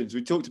interventions.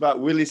 We talked about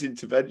Willie's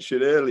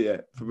intervention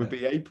earlier from a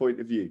BA point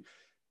of view.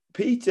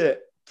 Peter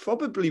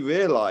probably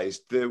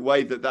realised the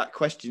way that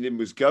questioning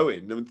was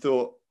going and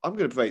thought, I'm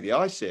going to break the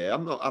ice here.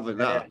 I'm not having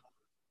that.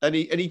 And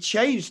he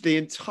changed the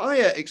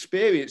entire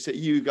experience that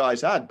you guys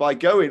had by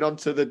going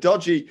onto the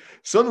dodgy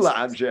Sun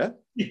Lounger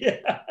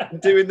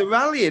and doing the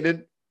rallying.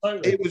 And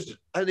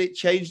it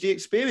changed the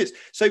experience.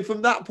 So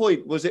from that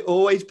point, was it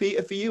always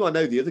Peter for you? I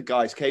know the other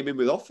guys came in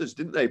with offers,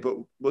 didn't they? But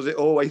was it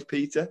always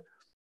Peter?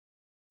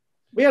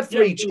 We had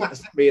three chats,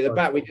 didn't we, at the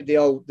back. We did the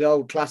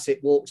old classic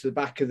walk to the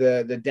back of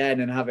the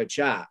den and have a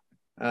chat.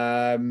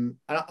 And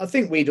I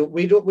think we'd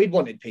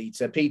wanted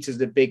Peter. Peter's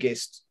the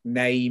biggest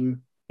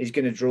name. He's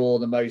going to draw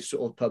the most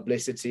sort of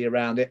publicity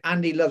around it,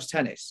 and he loves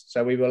tennis.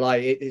 So we were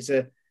like, it's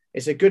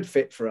a good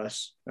fit for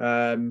us.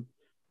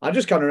 I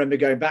just kind of remember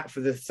going back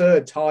for the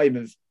third time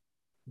of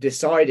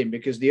deciding,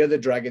 because the other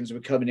dragons were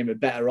coming in with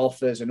better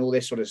offers and all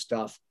this sort of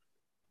stuff.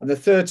 And the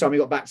third time we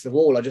got back to the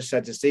wall, I just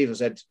said to Steve, I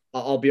said,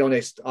 I'll be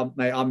honest,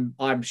 mate,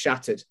 I'm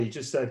shattered. He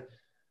just said,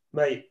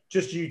 mate,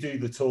 just you do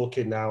the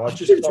talking now. I'm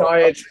just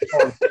tired.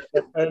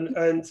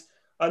 and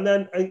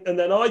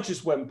then I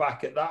just went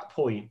back at that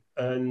point,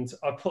 and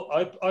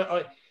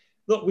I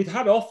look, we'd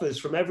had offers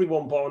from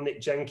everyone bar Nick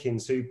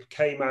Jenkins, who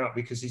came out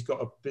because he's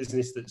got a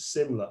business that's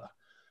similar.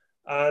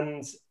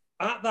 And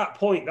at that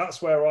point,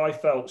 that's where I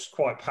felt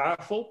quite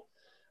powerful.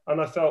 And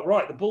I felt,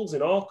 right, the ball's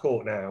in our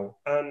court now.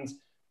 And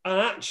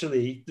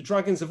actually, the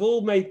Dragons have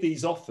all made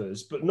these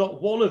offers, but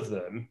not one of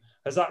them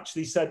has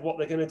actually said what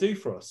they're going to do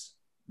for us.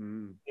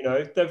 You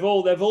know, they've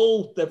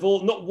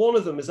all, not one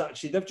of them is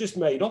actually, they've just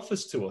made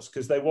offers to us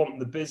because they want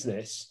the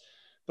business,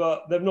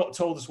 but they've not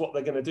told us what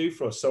they're going to do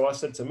for us. So I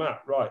said to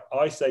Matt, right,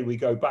 I say we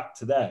go back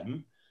to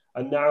them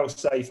and now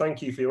say,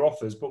 thank you for your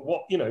offers, but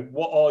what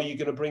are you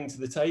going to bring to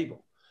the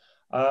table?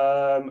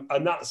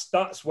 And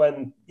that's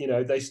when, you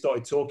know, they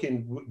started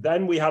talking.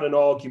 Then we had an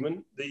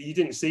argument that you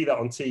didn't see that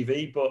on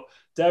TV, but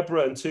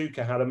Deborah and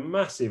Tuka had a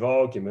massive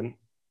argument.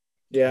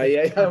 Yeah.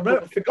 I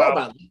forgot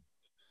about that.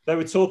 They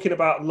were talking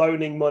about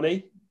loaning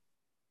money.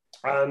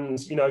 And,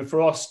 you know,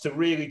 for us to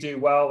really do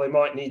well, they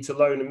might need to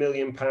loan £1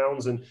 million.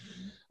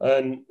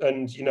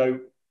 And you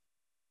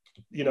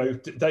know,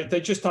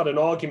 they just had an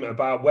argument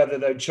about whether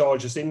they'd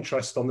charge us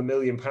interest on the £1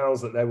 million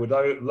that they would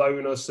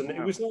loan us. And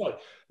it was like,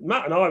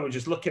 Matt and I were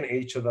just looking at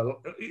each other,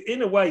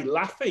 in a way,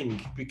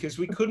 laughing because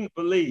we couldn't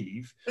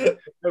believe they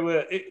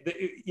were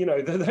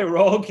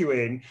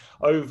arguing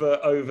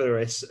over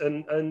this.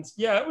 And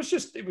yeah,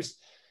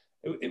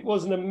 it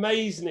was an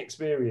amazing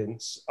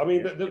experience. I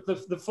mean,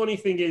 the funny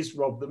thing is,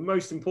 Rob, the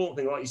most important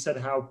thing, like you said,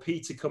 how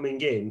Peter coming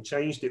in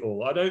changed it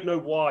all. I don't know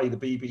why the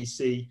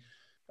BBC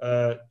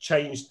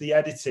changed the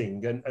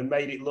editing and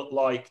made it look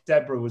like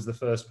Deborah was the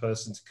first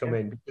person to come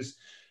in, because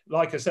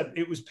like I said,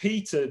 it was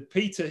Peter.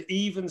 Peter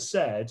even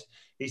said,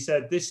 he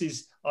said, this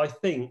is, I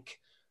think,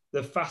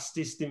 the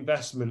fastest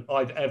investment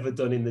I've ever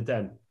done in the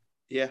Den.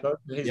 Yeah. Those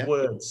are his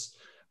words.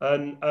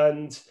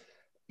 And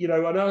you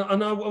know,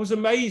 and I was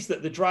amazed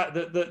that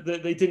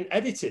that they didn't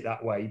edit it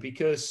that way,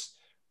 because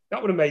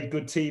that would have made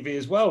good TV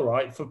as well,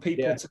 right? For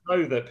people to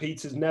know that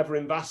Peter's never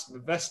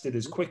invested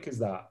as quick as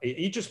that.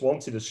 He just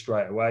wanted us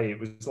straight away. It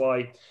was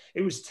like,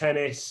 it was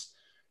tennis.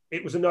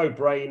 It was a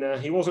no-brainer.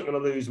 He wasn't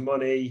going to lose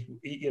money.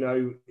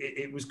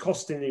 It was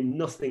costing him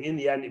nothing. In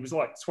the end, it was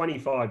like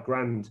 25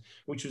 grand,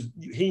 which was,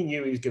 he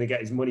knew he was going to get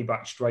his money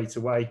back straight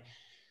away.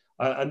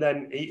 And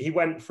then he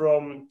went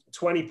from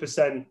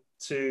 20%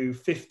 to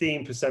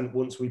 15%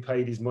 once we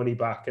paid his money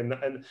back.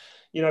 And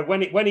you know,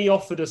 when he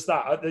offered us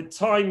that at the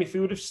time, if he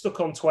would have stuck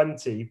on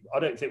 20, I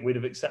don't think we'd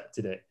have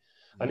accepted it.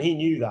 And he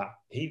knew that.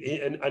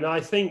 And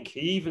I think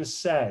he even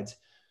said,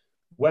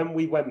 when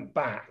we went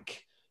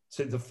back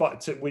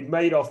we'd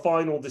made our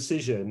final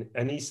decision,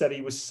 and he said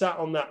he was sat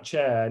on that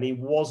chair and he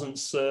wasn't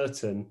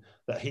certain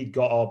that he'd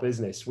got our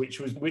business,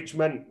 which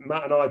meant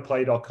Matt and I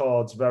played our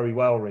cards very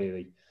well,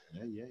 really.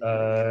 You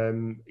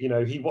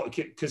know,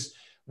 because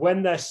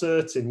when they're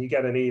certain, you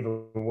get an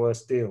even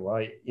worse deal,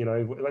 right? You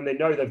know, when they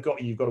know they've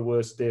got you, you've got a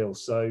worse deal.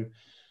 So,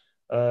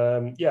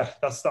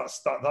 that's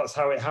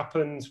how it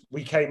happened.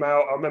 We came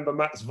out. I remember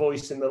Matt's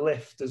voice in the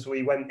lift as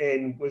we went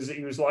in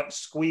he was like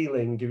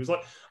squealing. He was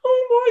like,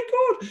 "Oh my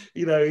God!"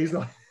 You know, he's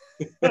like,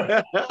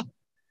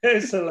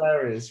 it's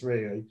hilarious,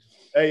 really.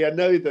 Hey, I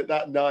know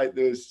that night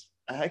there was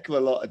a heck of a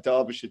lot of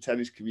Derbyshire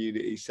tennis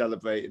community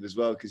celebrating as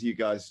well, because you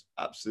guys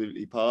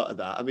absolutely part of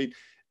that. I mean,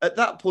 at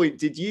that point,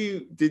 did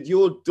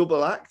your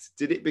double act,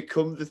 did it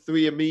become the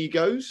Three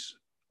Amigos,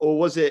 or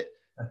was it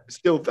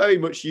still very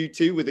much you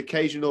two with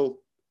occasional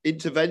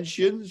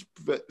interventions,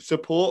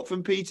 support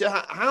from Peter?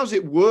 How's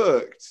it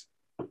worked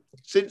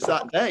since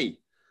that day?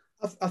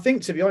 I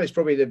think, to be honest,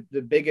 probably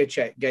the bigger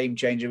game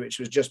changer, which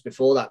was just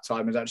before that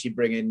time, was actually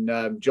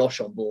bringing Josh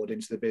on board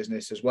into the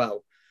business as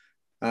well.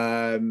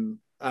 And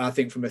I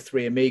think from a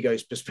Three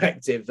Amigos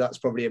perspective, that's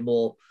probably a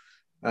more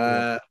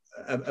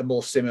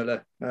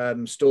similar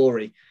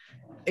story.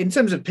 In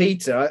terms of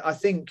Peter, I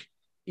think,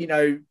 you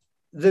know,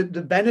 the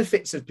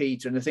benefits of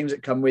Peter and the things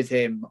that come with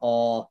him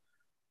are,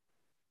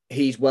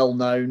 he's well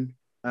known.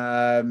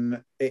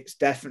 It's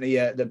definitely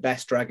the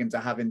best dragon to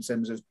have in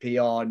terms of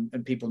PR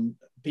and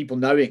people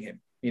knowing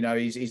him. You know,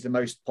 he's the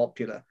most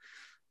popular.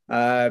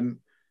 I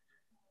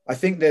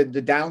think the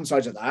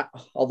downsides of that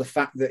are the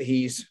fact that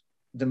he's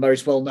the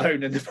most well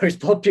known and the most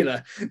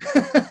popular.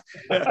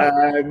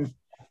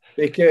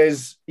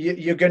 Because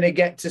you're going to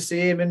get to see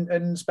him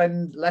and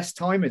spend less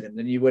time with him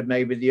than you would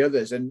maybe with the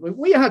others. And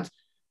we had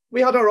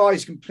our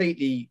eyes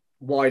completely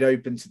wide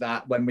open to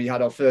that when we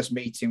had our first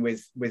meeting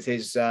with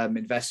his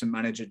investment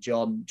manager,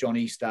 John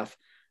Eastaff,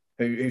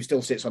 who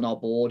still sits on our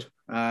board.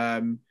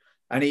 And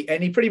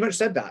he pretty much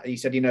said that. He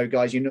said, you know,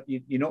 guys, you're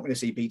not going to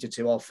see Peter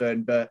too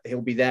often, but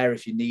he'll be there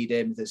if you need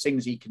him. If there's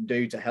things he can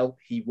do to help,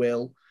 he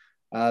will.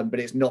 But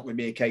it's not going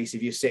to be a case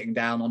if you're sitting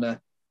down on a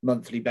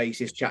monthly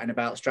basis chatting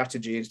about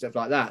strategy and stuff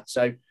like that.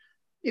 So,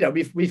 you know,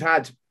 we've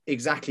had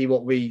exactly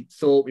what we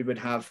thought we would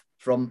have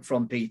from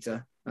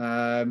Peter,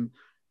 and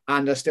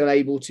are still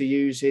able to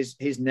use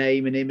his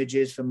name and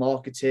images for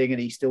marketing,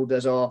 and he still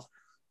does our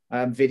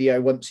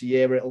video once a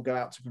year where it'll go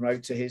out to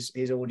promote to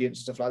his audience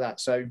and stuff like that.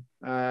 So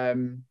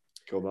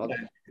Come on.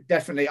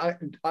 Definitely, I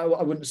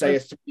wouldn't say a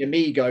Three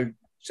Amigo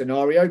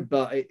scenario,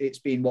 but it's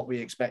been what we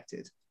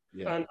expected.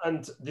 Yeah.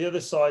 And the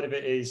other side of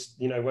it is,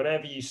 you know,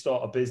 whenever you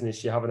start a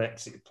business, you have an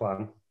exit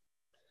plan.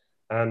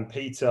 And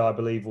Peter, I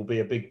believe, will be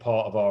a big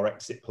part of our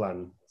exit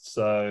plan.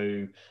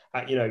 So,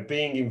 you know,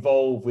 being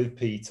involved with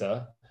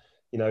Peter,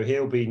 you know,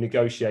 he'll be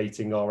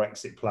negotiating our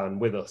exit plan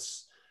with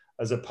us,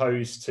 as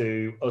opposed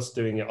to us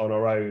doing it on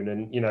our own.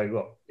 And, you know,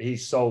 look,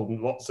 he's sold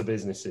lots of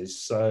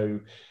businesses. So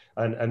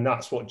And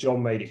that's what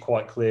John made it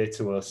quite clear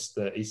to us,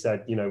 that he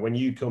said, you know, when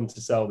you come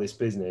to sell this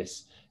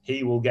business,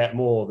 he will get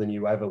more than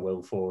you ever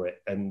will for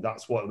it. And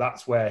that's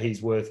where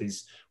he's worth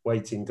his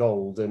weight in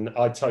gold. And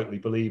I totally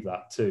believe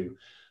that too.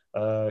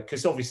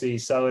 Because obviously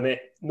he's selling it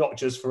not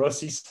just for us,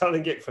 he's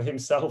selling it for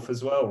himself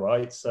as well,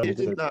 right? So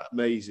isn't that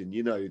amazing?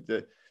 You know,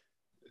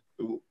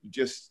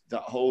 just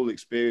that whole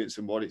experience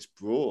and what it's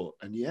brought.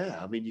 And yeah,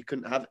 I mean, you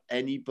couldn't have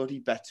anybody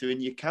better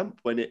in your camp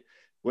when it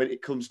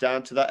comes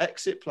down to that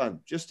exit plan.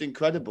 Just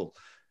incredible.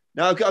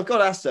 Now I've got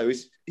to ask though,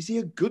 is he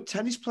a good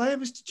tennis player,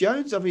 Mr.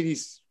 Jones? I mean,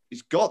 he's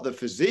got the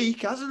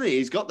physique, hasn't he?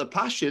 He's got the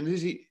passion.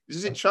 Does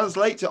it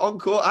translate to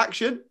on-court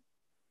action?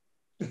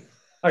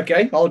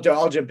 Okay, I'll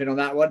jump in on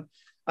that one.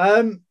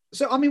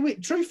 So I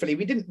mean, truthfully,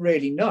 we didn't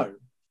really know.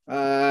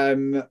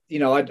 You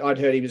know, I'd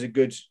heard he was a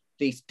good,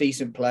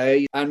 decent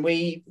player, and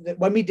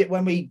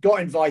when we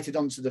got invited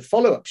onto the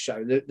follow-up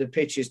show, the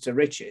Pitches to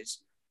Riches,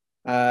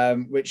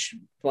 which,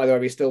 by the way,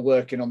 we're still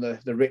working on the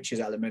riches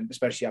element,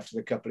 especially after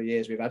the couple of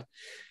years we've had.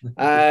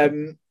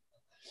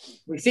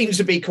 We seem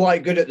to be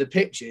quite good at the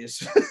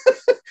pitches.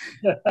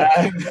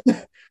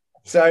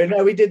 So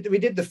no, we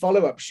did the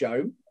follow-up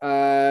show,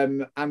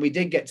 and we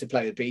did get to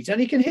play with Peter, and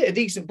he can hit a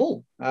decent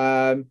ball.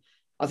 I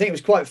think it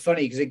was quite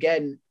funny because,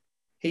 again,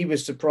 he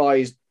was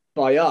surprised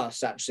by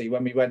us actually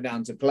when we went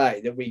down to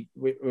play that we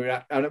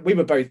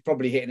were both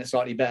probably hitting a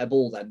slightly better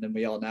ball then than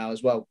we are now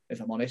as well, if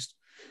I'm honest.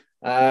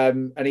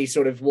 And he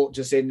sort of walked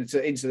us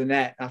into the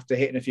net after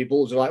hitting a few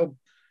balls. We're like, oh,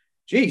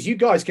 geez, you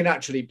guys can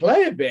actually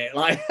play a bit.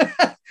 Like,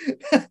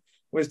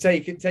 was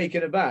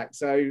taken aback.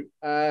 So,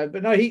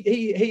 but no,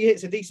 he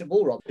hits a decent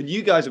ball, Rob. And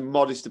you guys are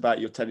modest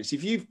about your tennis.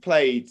 If you've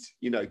played,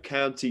 you know,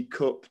 county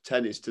cup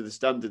tennis to the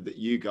standard that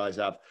you guys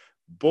have,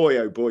 boy,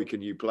 oh boy,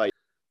 can you play.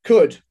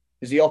 Could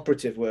is the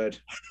operative word.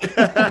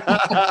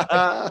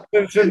 for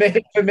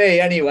me,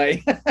 anyway.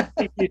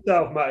 Speak for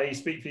yourself, Matty.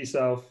 Speak for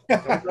yourself.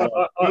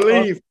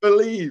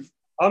 Believe.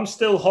 I'm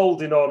still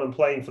holding on and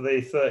playing for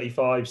the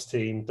 35s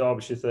team,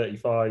 Derbyshire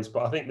 35s,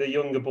 but I think the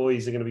younger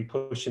boys are going to be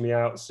pushing me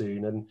out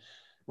soon, and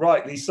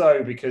rightly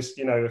so, because,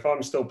 you know, if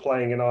I'm still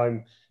playing and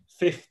I'm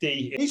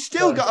 50... He's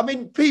still got, I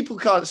mean, people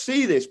can't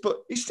see this,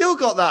 but he's still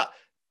got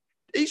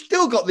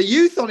the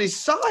youth on his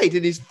side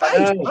in his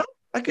face.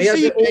 I can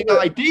see you getting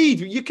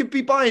ID'd. You could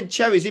be buying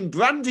cherries in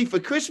brandy for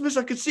Christmas.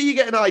 I could see you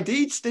getting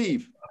ID'd,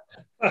 Steve.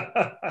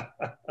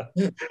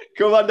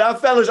 Come on now,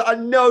 fellas. I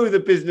know the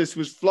business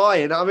was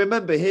flying. I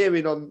remember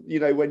hearing on,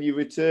 you know, when you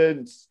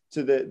returned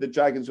to the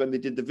Dragons when they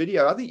did the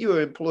video, I think you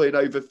were employing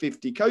over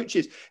 50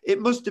 coaches. It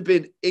must have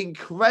been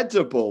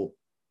incredible.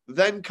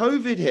 Then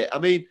COVID hit. I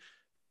mean,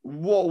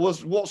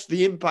 what's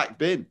the impact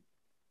been?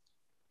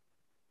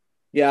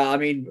 Yeah, I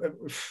mean,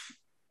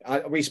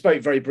 we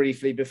spoke very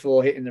briefly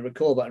before hitting the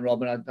record button,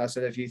 Rob, and I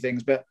said a few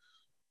things, but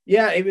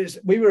yeah,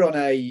 we were on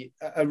a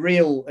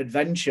real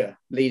adventure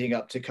leading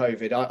up to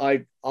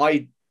COVID.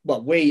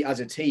 We as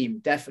a team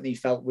definitely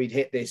felt we'd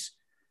hit this,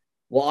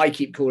 what I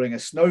keep calling a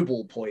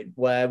snowball point,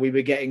 where we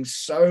were getting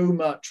so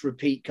much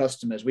repeat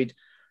customers. We'd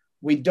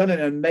done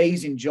an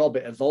amazing job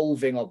at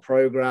evolving our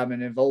program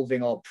and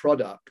evolving our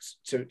product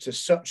to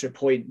such a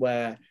point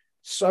where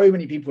so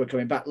many people are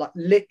coming back, like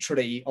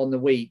literally on the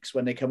weeks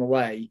when they come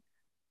away,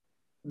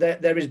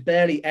 there is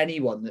barely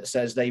anyone that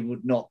says they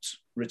would not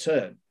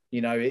return.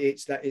 You know,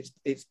 it's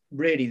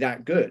really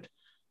that good.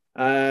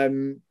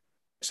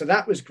 So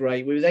that was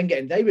great.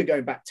 They were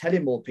going back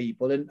telling more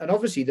people, and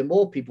obviously the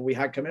more people we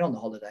had coming on the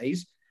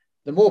holidays,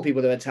 the more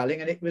people they were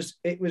telling, and it was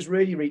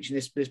really reaching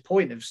this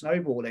point of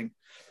snowballing.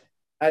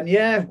 And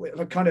yeah,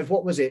 kind of,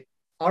 what was it?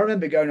 I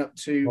remember going up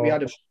to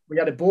we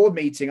had a board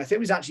meeting. I think it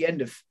was actually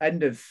end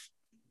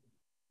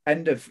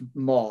of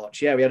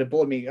March. Yeah, we had a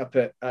board meeting up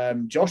at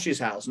Josh's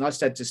house, and I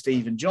said to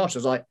Steve and Josh, I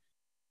was like,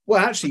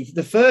 well, actually,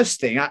 the first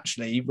thing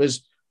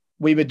was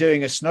we were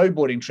doing a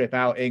snowboarding trip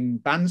out in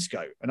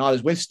Bansko, and I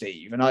was with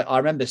Steve, and I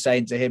remember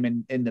saying to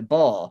him in the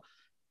bar,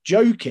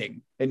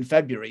 joking in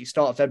February,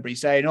 start of February,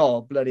 saying,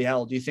 oh, bloody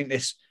hell, do you think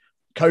this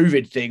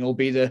COVID thing will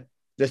be the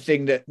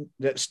thing that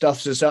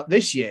stuffs us up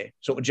this year?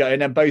 Sort of joke.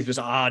 And then both of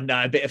us,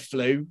 no, a bit of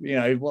flu, you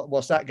know,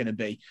 what's that going to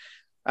be?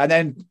 And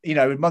then, you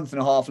know, a month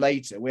and a half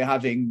later, we're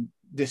having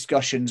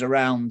discussions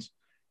around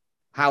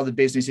how the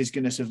business is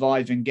going to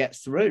survive and get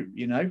through,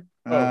 you know.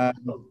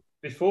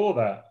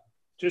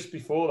 Just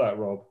before that,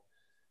 Rob,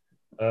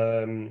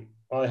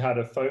 I had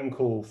a phone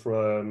call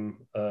from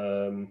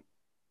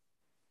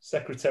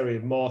Secretary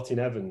of Martin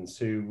Evans,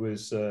 who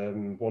was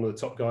one of the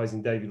top guys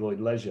in David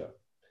Lloyd Leisure,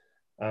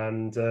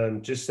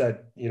 and just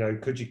said, you know,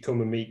 could you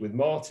come and meet with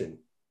Martin?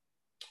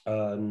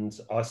 And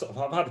I've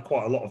had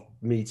quite a lot of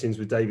meetings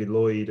with David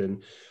Lloyd,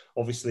 and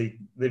obviously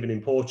living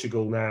in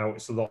Portugal now,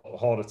 it's a lot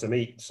harder to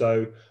meet.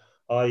 So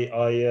I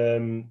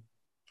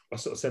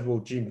sort of said, well,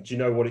 do you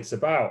know what it's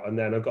about? And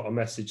then I got a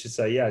message to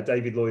say, yeah,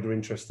 David Lloyd are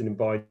interested in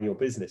buying your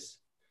business.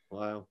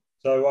 Wow.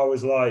 So I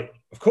was like,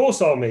 of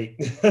course I'll meet.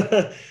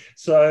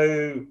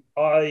 So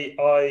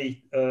I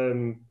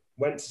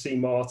went to see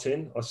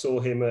Martin. I saw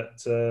him at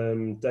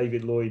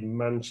David Lloyd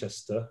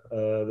Manchester,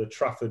 the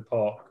Trafford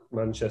Park,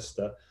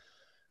 Manchester.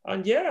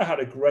 And yeah, I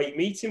had a great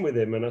meeting with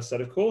him, and I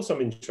said, of course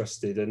I'm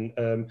interested, and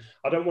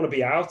I don't want to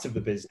be out of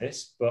the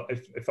business, but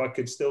if I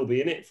could still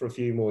be in it for a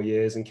few more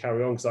years and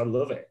carry on, because I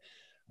love it.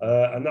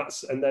 And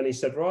then he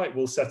said, right,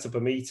 we'll set up a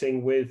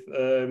meeting with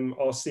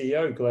our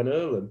CEO, Glenn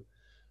Earlham.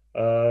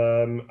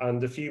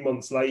 And a few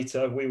months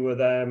later, we were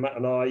there, Matt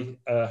and I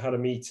had a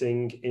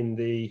meeting in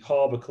the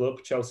Harbour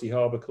Club, Chelsea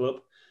Harbour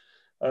Club,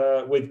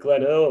 with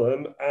Glenn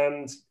Earlham,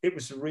 and it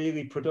was a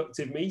really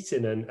productive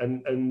meeting.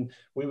 And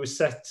we were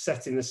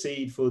setting the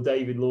seed for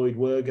David Lloyd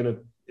were going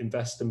to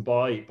invest and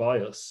buy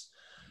us.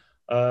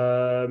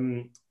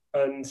 And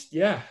an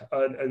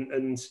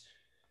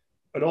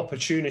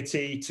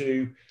opportunity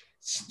to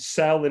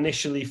sell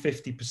initially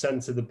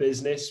 50% of the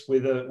business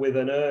with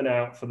an earn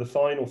out for the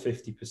final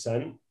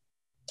 50%,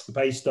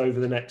 based over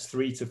the next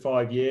 3 to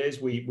 5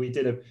 years. We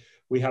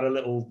had a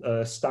little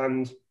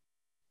stand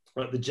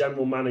at the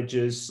general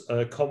managers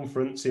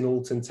conference in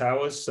Alton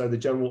Towers, so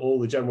all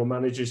the general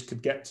managers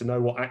could get to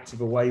know what Active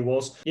Away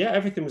was. Yeah,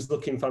 everything was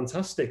looking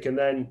fantastic, and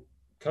then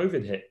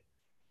COVID hit.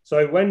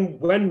 So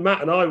when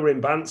Matt and I were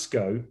in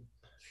Bansko,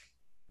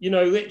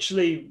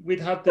 literally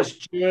we'd had this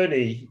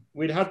journey,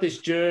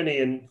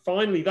 and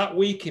finally that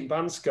week in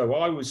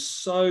Bansko, I was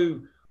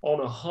so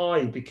on a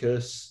high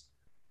because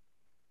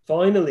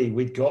finally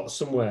we'd got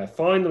somewhere.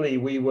 Finally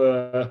we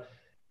were,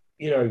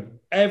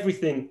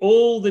 everything,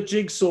 all the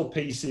jigsaw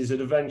pieces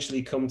had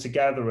eventually come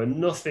together, and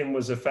nothing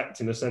was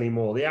affecting us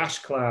anymore. The ash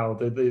cloud,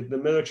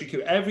 the military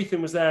coup,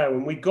 everything was there.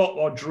 And we got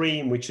our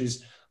dream, which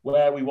is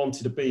where we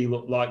wanted to be,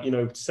 look like,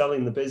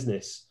 selling the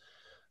business.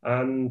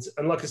 And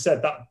like I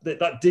said,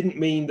 that didn't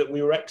mean that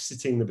we were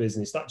exiting the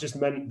business. That just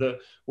meant that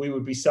we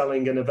would be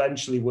selling and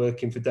eventually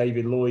working for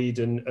David Lloyd,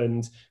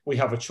 and we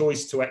have a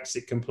choice to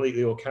exit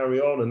completely or carry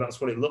on. And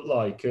that's what it looked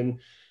like. And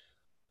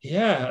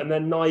yeah, and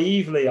then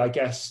naively, I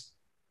guess,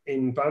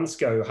 in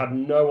Bansko, had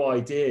no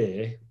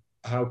idea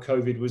how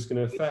COVID was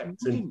going to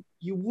affect.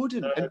 You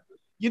wouldn't. And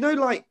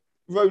like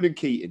Ronan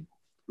Keating,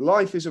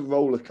 life is a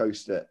roller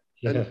coaster.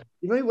 Yeah.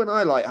 And when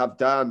I have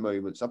down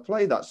moments, I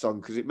play that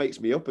song because it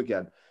makes me up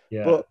again.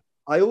 Yeah. But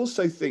I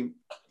also think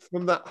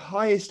from that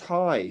highest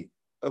high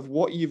of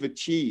what you've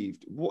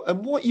achieved,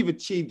 what you've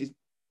achieved is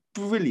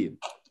brilliant.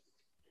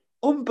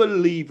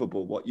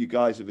 Unbelievable what you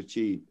guys have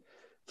achieved.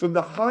 From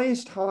the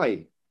highest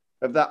high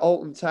of that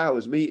Alton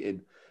Towers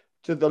meeting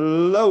to the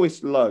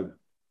lowest low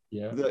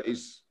that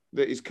is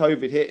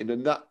COVID hitting,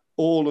 and that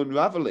all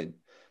unraveling.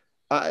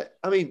 I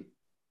mean,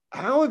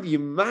 how have you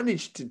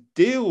managed to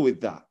deal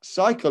with that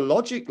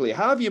psychologically?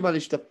 How have you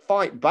managed to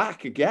fight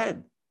back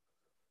again?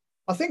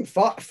 I think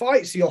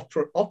fight's the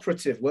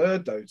operative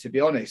word, though, to be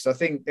honest. I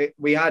think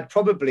we had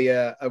probably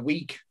a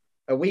week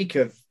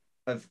of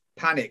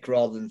panic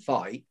rather than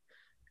fight,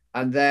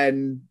 and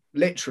then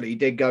literally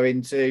did go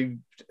into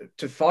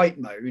fight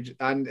mode.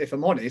 And if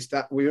I'm honest,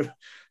 that we've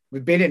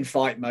been in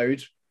fight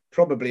mode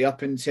probably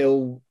up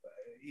until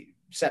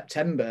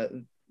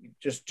September,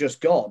 just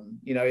gone.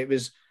 It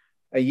was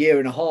a year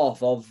and a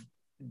half of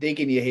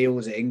digging your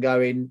heels in,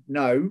 going,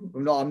 no,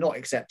 I'm not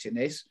accepting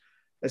this.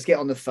 Let's get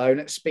on the phone.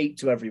 Let's speak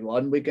to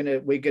everyone. We're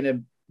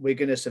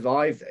gonna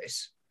survive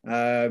this.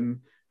 And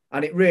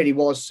it really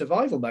was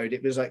survival mode.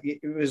 It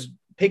was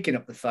picking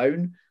up the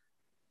phone,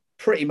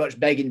 pretty much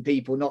begging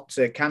people not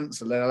to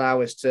cancel and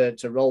allow us to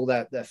roll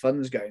their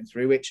funds going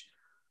through. Which,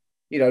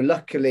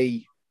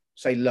 luckily,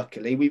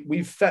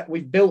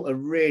 we've built a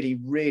really,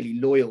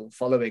 really loyal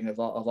following of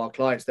our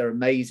clients. They're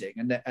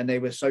amazing, and they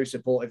were so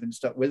supportive and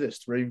stuck with us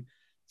through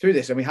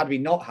this. And had we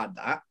not had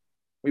that,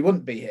 we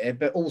wouldn't be here.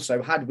 But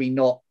also, had we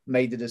not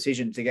made the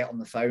decision to get on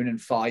the phone and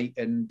fight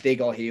and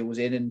dig our heels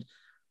in and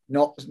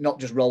not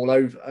just roll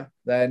over,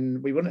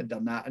 then we wouldn't have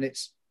done that. And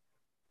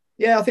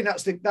I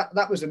think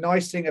that was a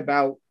nice thing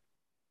about,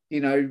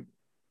 the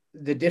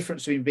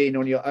difference between being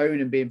on your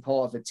own and being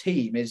part of a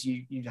team is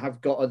you have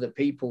got other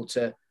people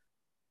to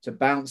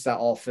bounce that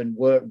off and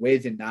work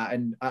with in that.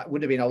 And it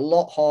would have been a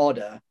lot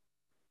harder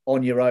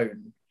on your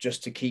own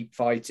just to keep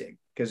fighting,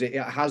 because it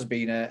has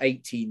been an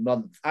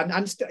 18-month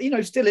and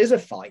still is a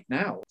fight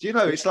now. Do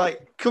it's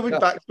like coming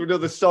back to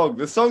another song.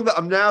 The song that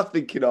I'm now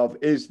thinking of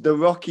is the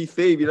Rocky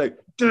theme,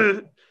 duh,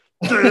 duh,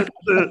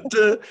 duh,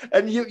 duh.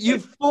 And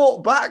you've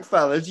fought back,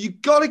 fellas.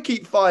 You've got to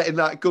keep fighting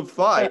that good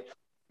fight,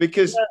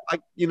 because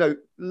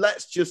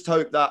let's just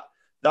hope that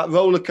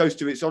roller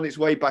coaster, it's on its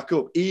way back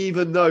up,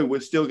 even though we're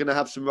still going to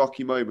have some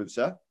rocky moments,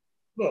 huh?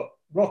 Look,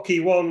 Rocky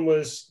 1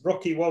 was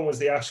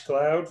the ash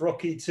cloud.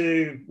 Rocky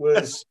 2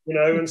 was,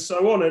 and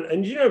so on.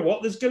 And you know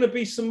what? There's going to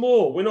be some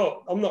more.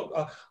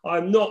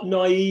 I'm not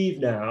naive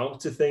now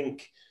to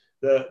think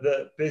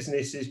that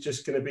business is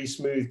just going to be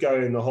smooth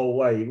going the whole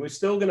way. We're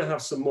still going to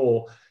have some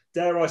more.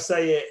 Dare I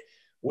say it?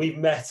 We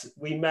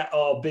met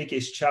our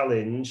biggest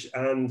challenge,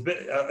 and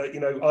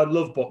I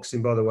love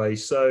boxing, by the way.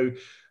 So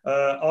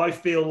I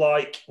feel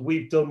like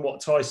we've done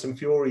what Tyson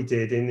Fury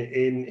did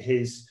in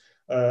his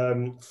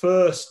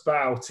first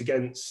bout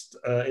against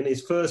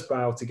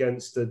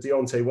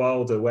Deontay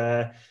Wilder,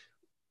 where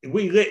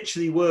we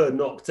literally were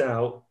knocked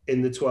out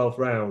in the 12th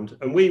round,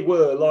 and we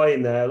were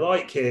lying there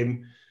like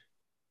him,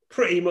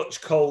 pretty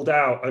much cold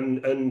out,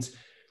 and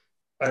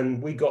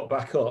we got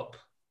back up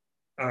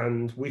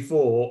and we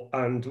fought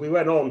and we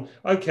went on.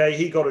 Okay,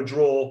 he got a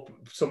draw.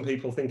 Some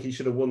people think he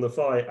should have won the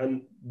fight,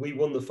 and we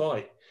won the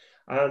fight.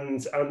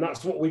 And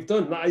that's what we've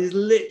done. That is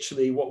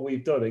literally what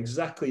we've done.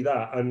 Exactly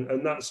that.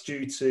 And that's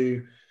due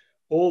to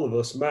all of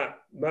us, Matt,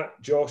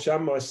 Josh,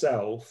 and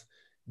myself,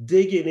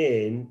 digging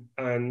in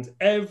and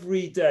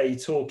every day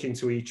talking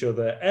to each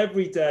other.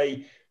 Every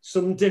day,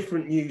 some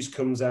different news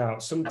comes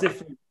out,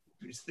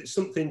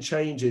 something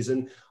changes.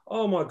 And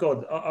oh my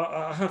God,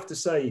 I have to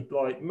say,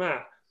 like,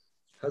 Matt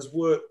has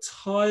worked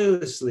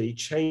tirelessly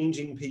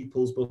changing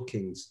people's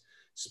bookings,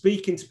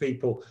 speaking to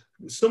people.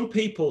 Some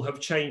people have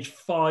changed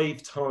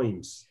 5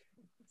 times.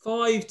 And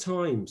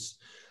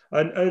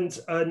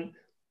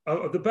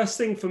the best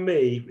thing for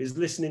me is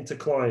listening to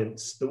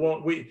clients.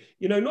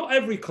 Not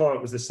every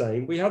client was the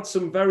same. We had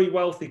some very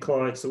wealthy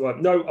clients that were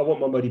like, no, I want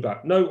my money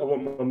back. No, I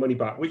want my money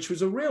back, which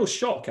was a real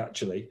shock,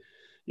 actually,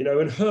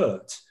 and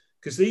hurt,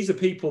 because these are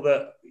people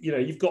that,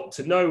 you've got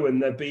to know,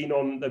 and they've been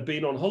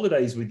on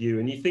holidays with you,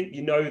 and you think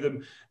you know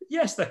them.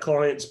 Yes, they're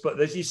clients, but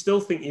you still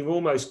think you're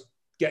almost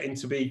getting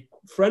to be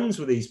friends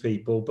with these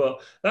people.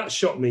 But that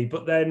shocked me.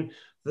 But then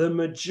the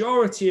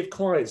majority of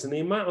clients, and the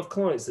amount of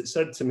clients that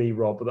said to me,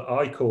 Rob, that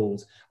I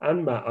called,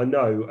 and Matt, I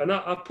know, and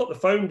I put the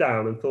phone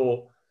down and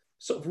thought,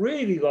 sort of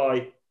really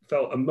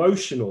felt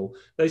emotional.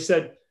 They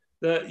said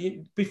that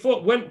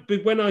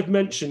when I'd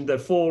mentioned the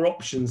 4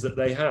 options that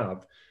they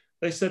have,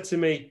 they said to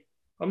me,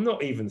 I'm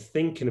not even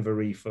thinking of a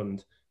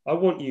refund. I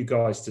want you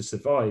guys to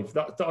survive.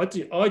 I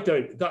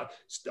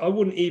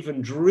wouldn't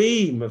even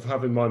dream of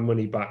having my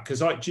money back, because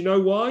do you know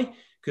why?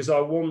 Because I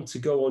want to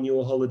go on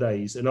your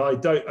holidays, and I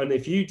don't. And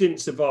if you didn't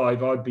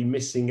survive, I'd be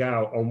missing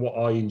out on what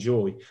I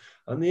enjoy.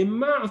 And the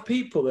amount of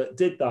people that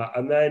did that,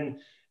 and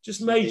then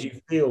just made you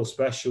feel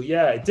special.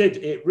 Yeah, it did.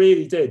 It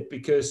really did,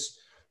 because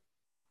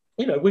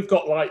we've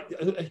got,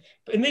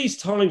 in these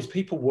times,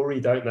 people worry,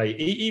 don't they?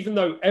 Even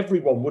though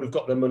everyone would have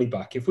got their money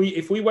back. If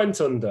we went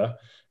under,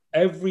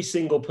 every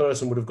single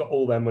person would have got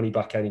all their money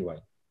back anyway.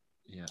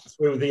 Yeah.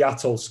 Through the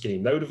Atoll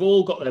scheme, they would have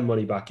all got their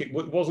money back. It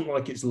wasn't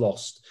like it's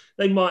lost.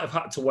 They might have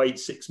had to wait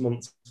 6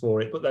 months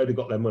for it, but they'd have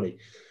got their money.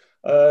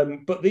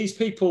 But these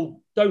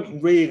people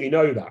don't really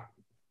know that.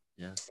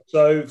 Yeah.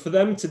 So for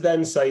them to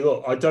then say,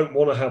 look, I don't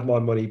want to have my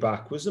money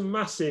back, was a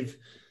massive...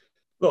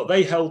 Look,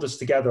 they held us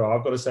together.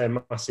 I've got to say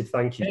a massive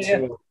thank you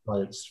to our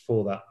clients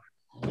for that.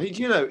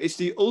 It's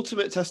the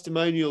ultimate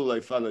testimonial,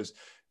 though, fellas.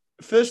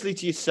 Firstly,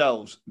 to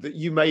yourselves, that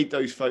you made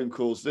those phone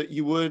calls, that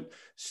you weren't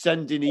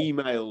sending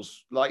emails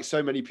like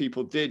so many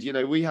people did.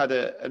 We had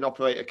an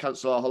operator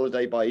cancel our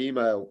holiday by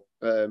email.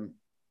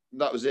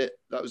 That was it.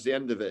 That was the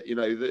end of it.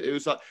 It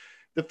was like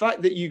the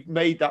fact that you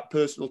made that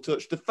personal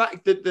touch, the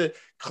fact that the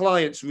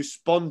clients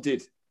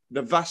responded,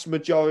 the vast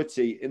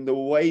majority, in the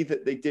way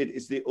that they did,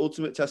 is the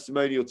ultimate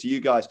testimonial to you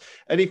guys.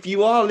 And if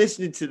you are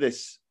listening to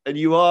this and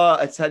you are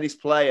a tennis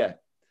player,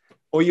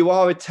 or you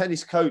are a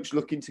tennis coach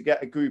looking to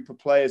get a group of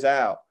players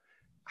out,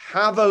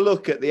 have a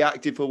look at the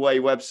Active Away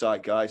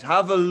website, guys.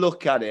 Have a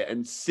look at it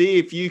and see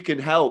if you can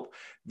help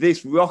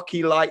this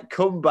Rocky-like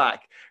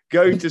comeback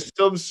go to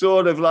some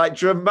sort of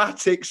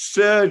dramatic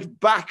surge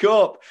back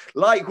up,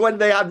 like when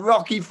they had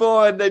Rocky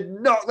 4 and they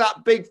knocked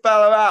that big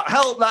fella out.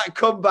 Help that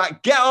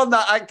comeback. Get on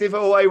that Active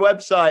Away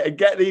website and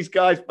get these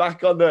guys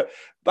back off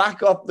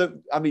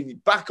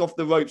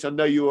the ropes. I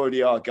know you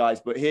already are,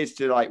 guys, but here's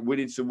to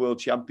winning some world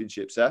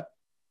championships, eh?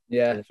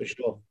 Yeah, for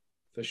sure.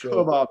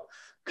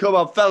 Come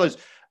on, fellas.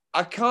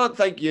 I can't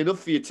thank you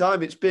enough for your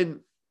time. It's been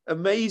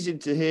amazing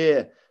to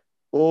hear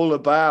all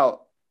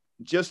about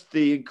just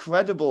the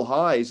incredible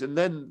highs and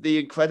then the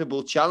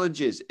incredible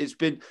challenges. It's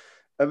been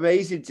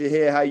amazing to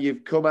hear how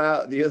you've come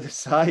out the other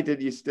side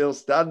and you're still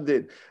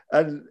standing,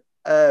 and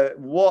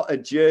what a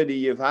journey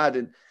you've had.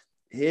 And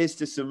here's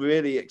to some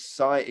really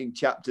exciting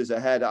chapters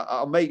ahead.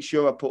 I'll make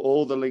sure I put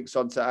all the links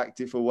onto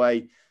Active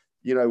Away,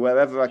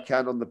 wherever I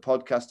can on the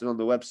podcast and on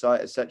the website,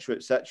 etc.,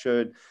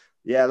 etc. And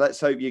yeah, let's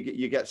hope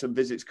you get some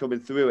visits coming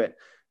through it.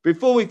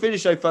 Before we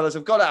finish, though, fellas,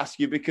 I've got to ask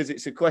you, because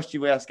it's a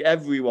question we ask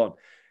everyone.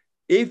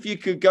 If you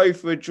could go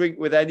for a drink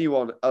with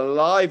anyone,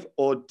 alive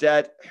or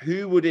dead,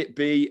 who would it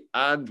be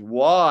and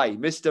why?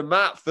 Mr.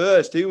 Matt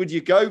first, who would you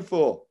go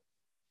for?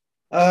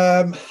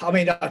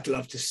 I'd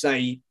love to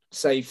say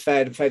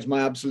Fed. Fed's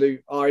my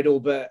absolute idol,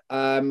 but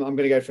I'm going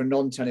to go for a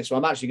non-tennis. So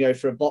I'm actually going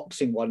for a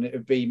boxing one. It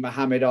would be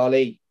Muhammad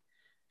Ali.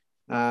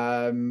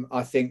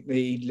 I think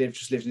he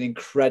just lived an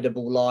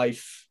incredible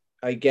life.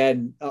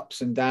 Again,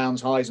 ups and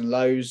downs, highs and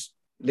lows,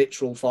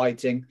 literal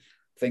fighting.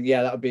 I think,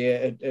 that would be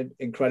an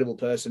incredible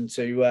person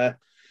to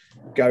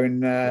go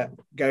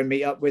and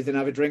meet up with and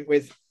have a drink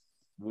with.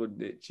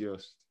 Wouldn't it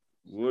just?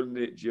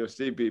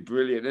 He'd be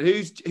brilliant. And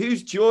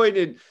who's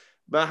joining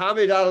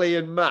Muhammad Ali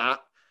and Matt?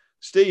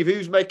 Steve,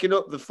 who's making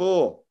up the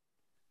 4?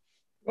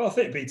 Well, I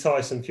think it'd be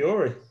Tyson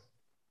Fury.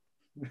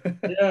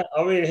 Yeah,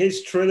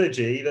 his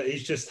trilogy that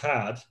he's just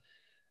had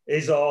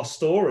is our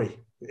story.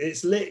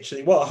 It's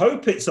literally, I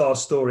hope it's our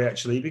story,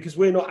 actually, because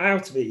we're not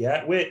out of it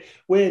yet.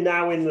 We're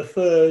now in the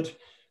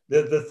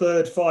the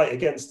third fight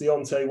against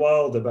Deontay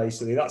Wilder,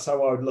 basically. That's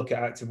how I would look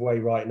at Active Way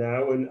right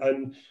now.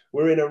 And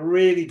we're in a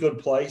really good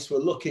place. We're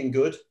looking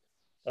good.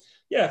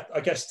 Yeah,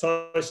 I guess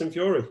Tyson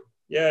Fury.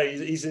 Yeah,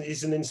 he's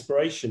an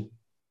inspiration.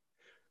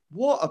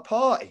 What a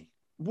party.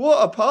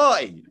 What a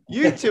party.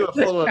 You two are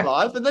full of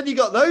life. And then you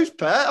got those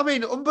pair. I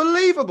mean,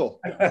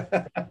 unbelievable.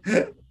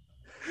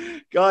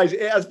 Guys,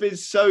 it has been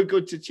so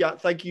good to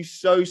chat. Thank you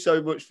so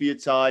much for your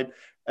time.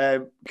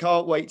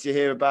 Can't wait to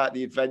hear about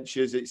the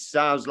adventures. It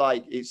sounds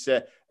like it's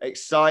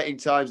exciting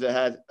times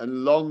ahead,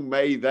 and long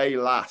may they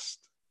last.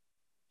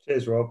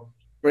 Cheers, Rob.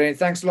 Brilliant.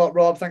 Thanks a lot,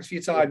 Rob. Thanks for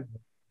your time.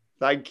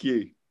 Thank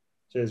you.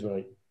 Cheers,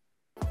 mate.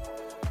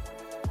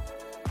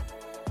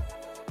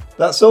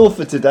 That's all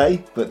for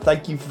today, but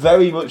thank you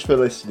very much for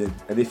listening.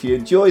 And if you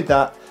enjoyed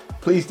that,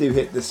 please do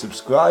hit the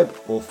subscribe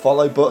or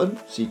follow button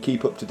so you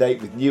keep up to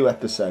date with new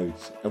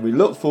episodes. And we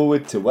look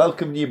forward to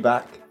welcoming you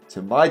back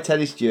to My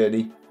Tennis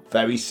Journey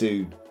very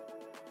soon.